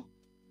World,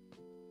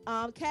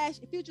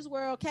 Futures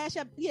World, Cash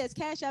App. Yes,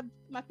 Cash App,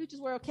 my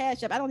Futures World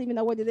Cash App. I don't even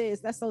know what it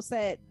is. That's so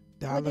sad.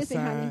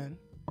 $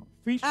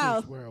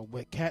 Futures World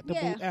with capital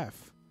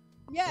F.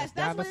 Yes,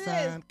 that's what it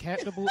is.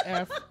 Capital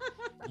F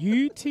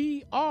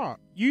UTURES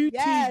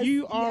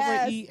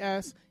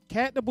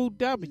capital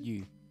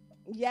W.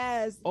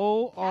 Yes.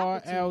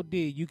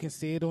 ORLD. You can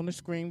see it on the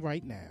screen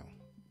right now.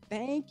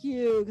 Thank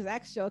you, because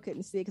I sure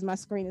couldn't see it because my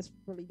screen is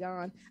really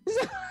gone.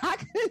 So I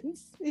couldn't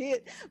see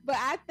it. But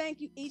I thank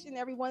you, each and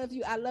every one of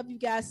you. I love you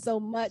guys so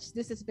much.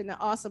 This has been an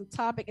awesome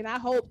topic, and I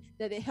hope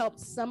that it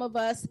helped some of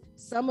us,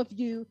 some of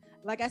you.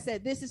 Like I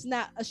said, this is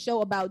not a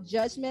show about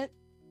judgment.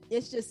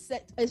 It's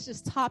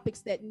just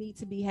topics that need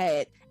to be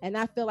had. And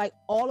I feel like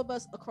all of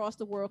us across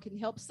the world can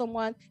help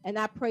someone. And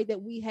I pray that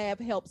we have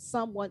helped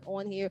someone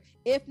on here.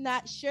 If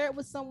not, share it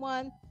with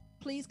someone.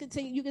 Please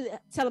continue. You can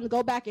tell them to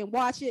go back and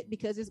watch it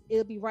because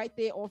it'll be right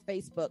there on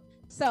Facebook.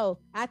 So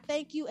I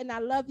thank you and I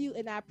love you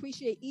and I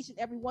appreciate each and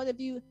every one of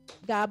you.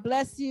 God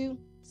bless you.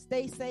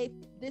 Stay safe.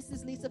 This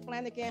is Lisa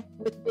Flaggan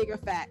with Bigger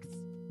Facts.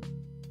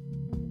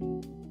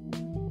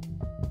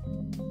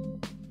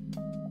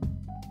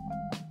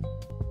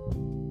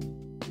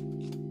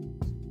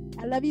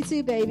 I love you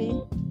too, baby.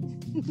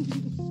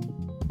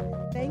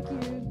 Thank you.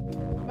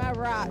 My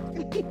rock.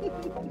 You're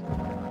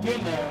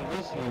now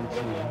listening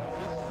to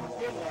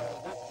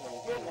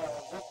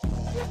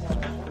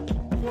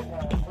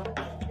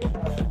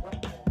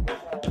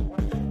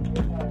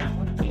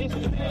It's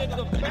the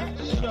Bigger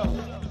Facts Show.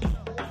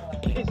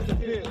 It's the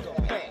Bigger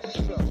Facts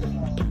Show.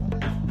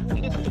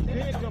 It's the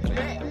Bigger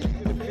Facts.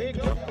 The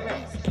Bigger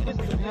Facts. It's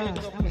the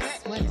Bigger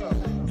Facts Show.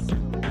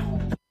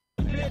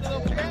 Bigger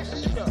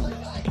Facts Show.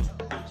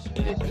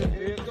 It's the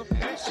Bigger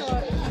Facts Show.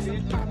 It's the Bigger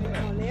Facts Show.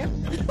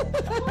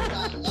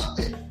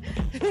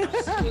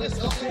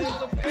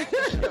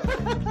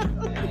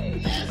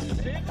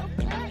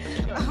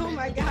 Oh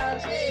my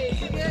gosh.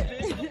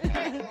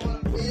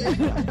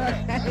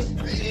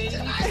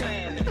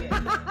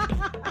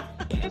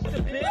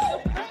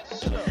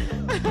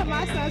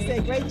 My son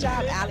said, great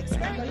job, Alex.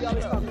 I know you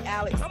always call me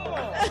Alex. Come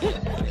on.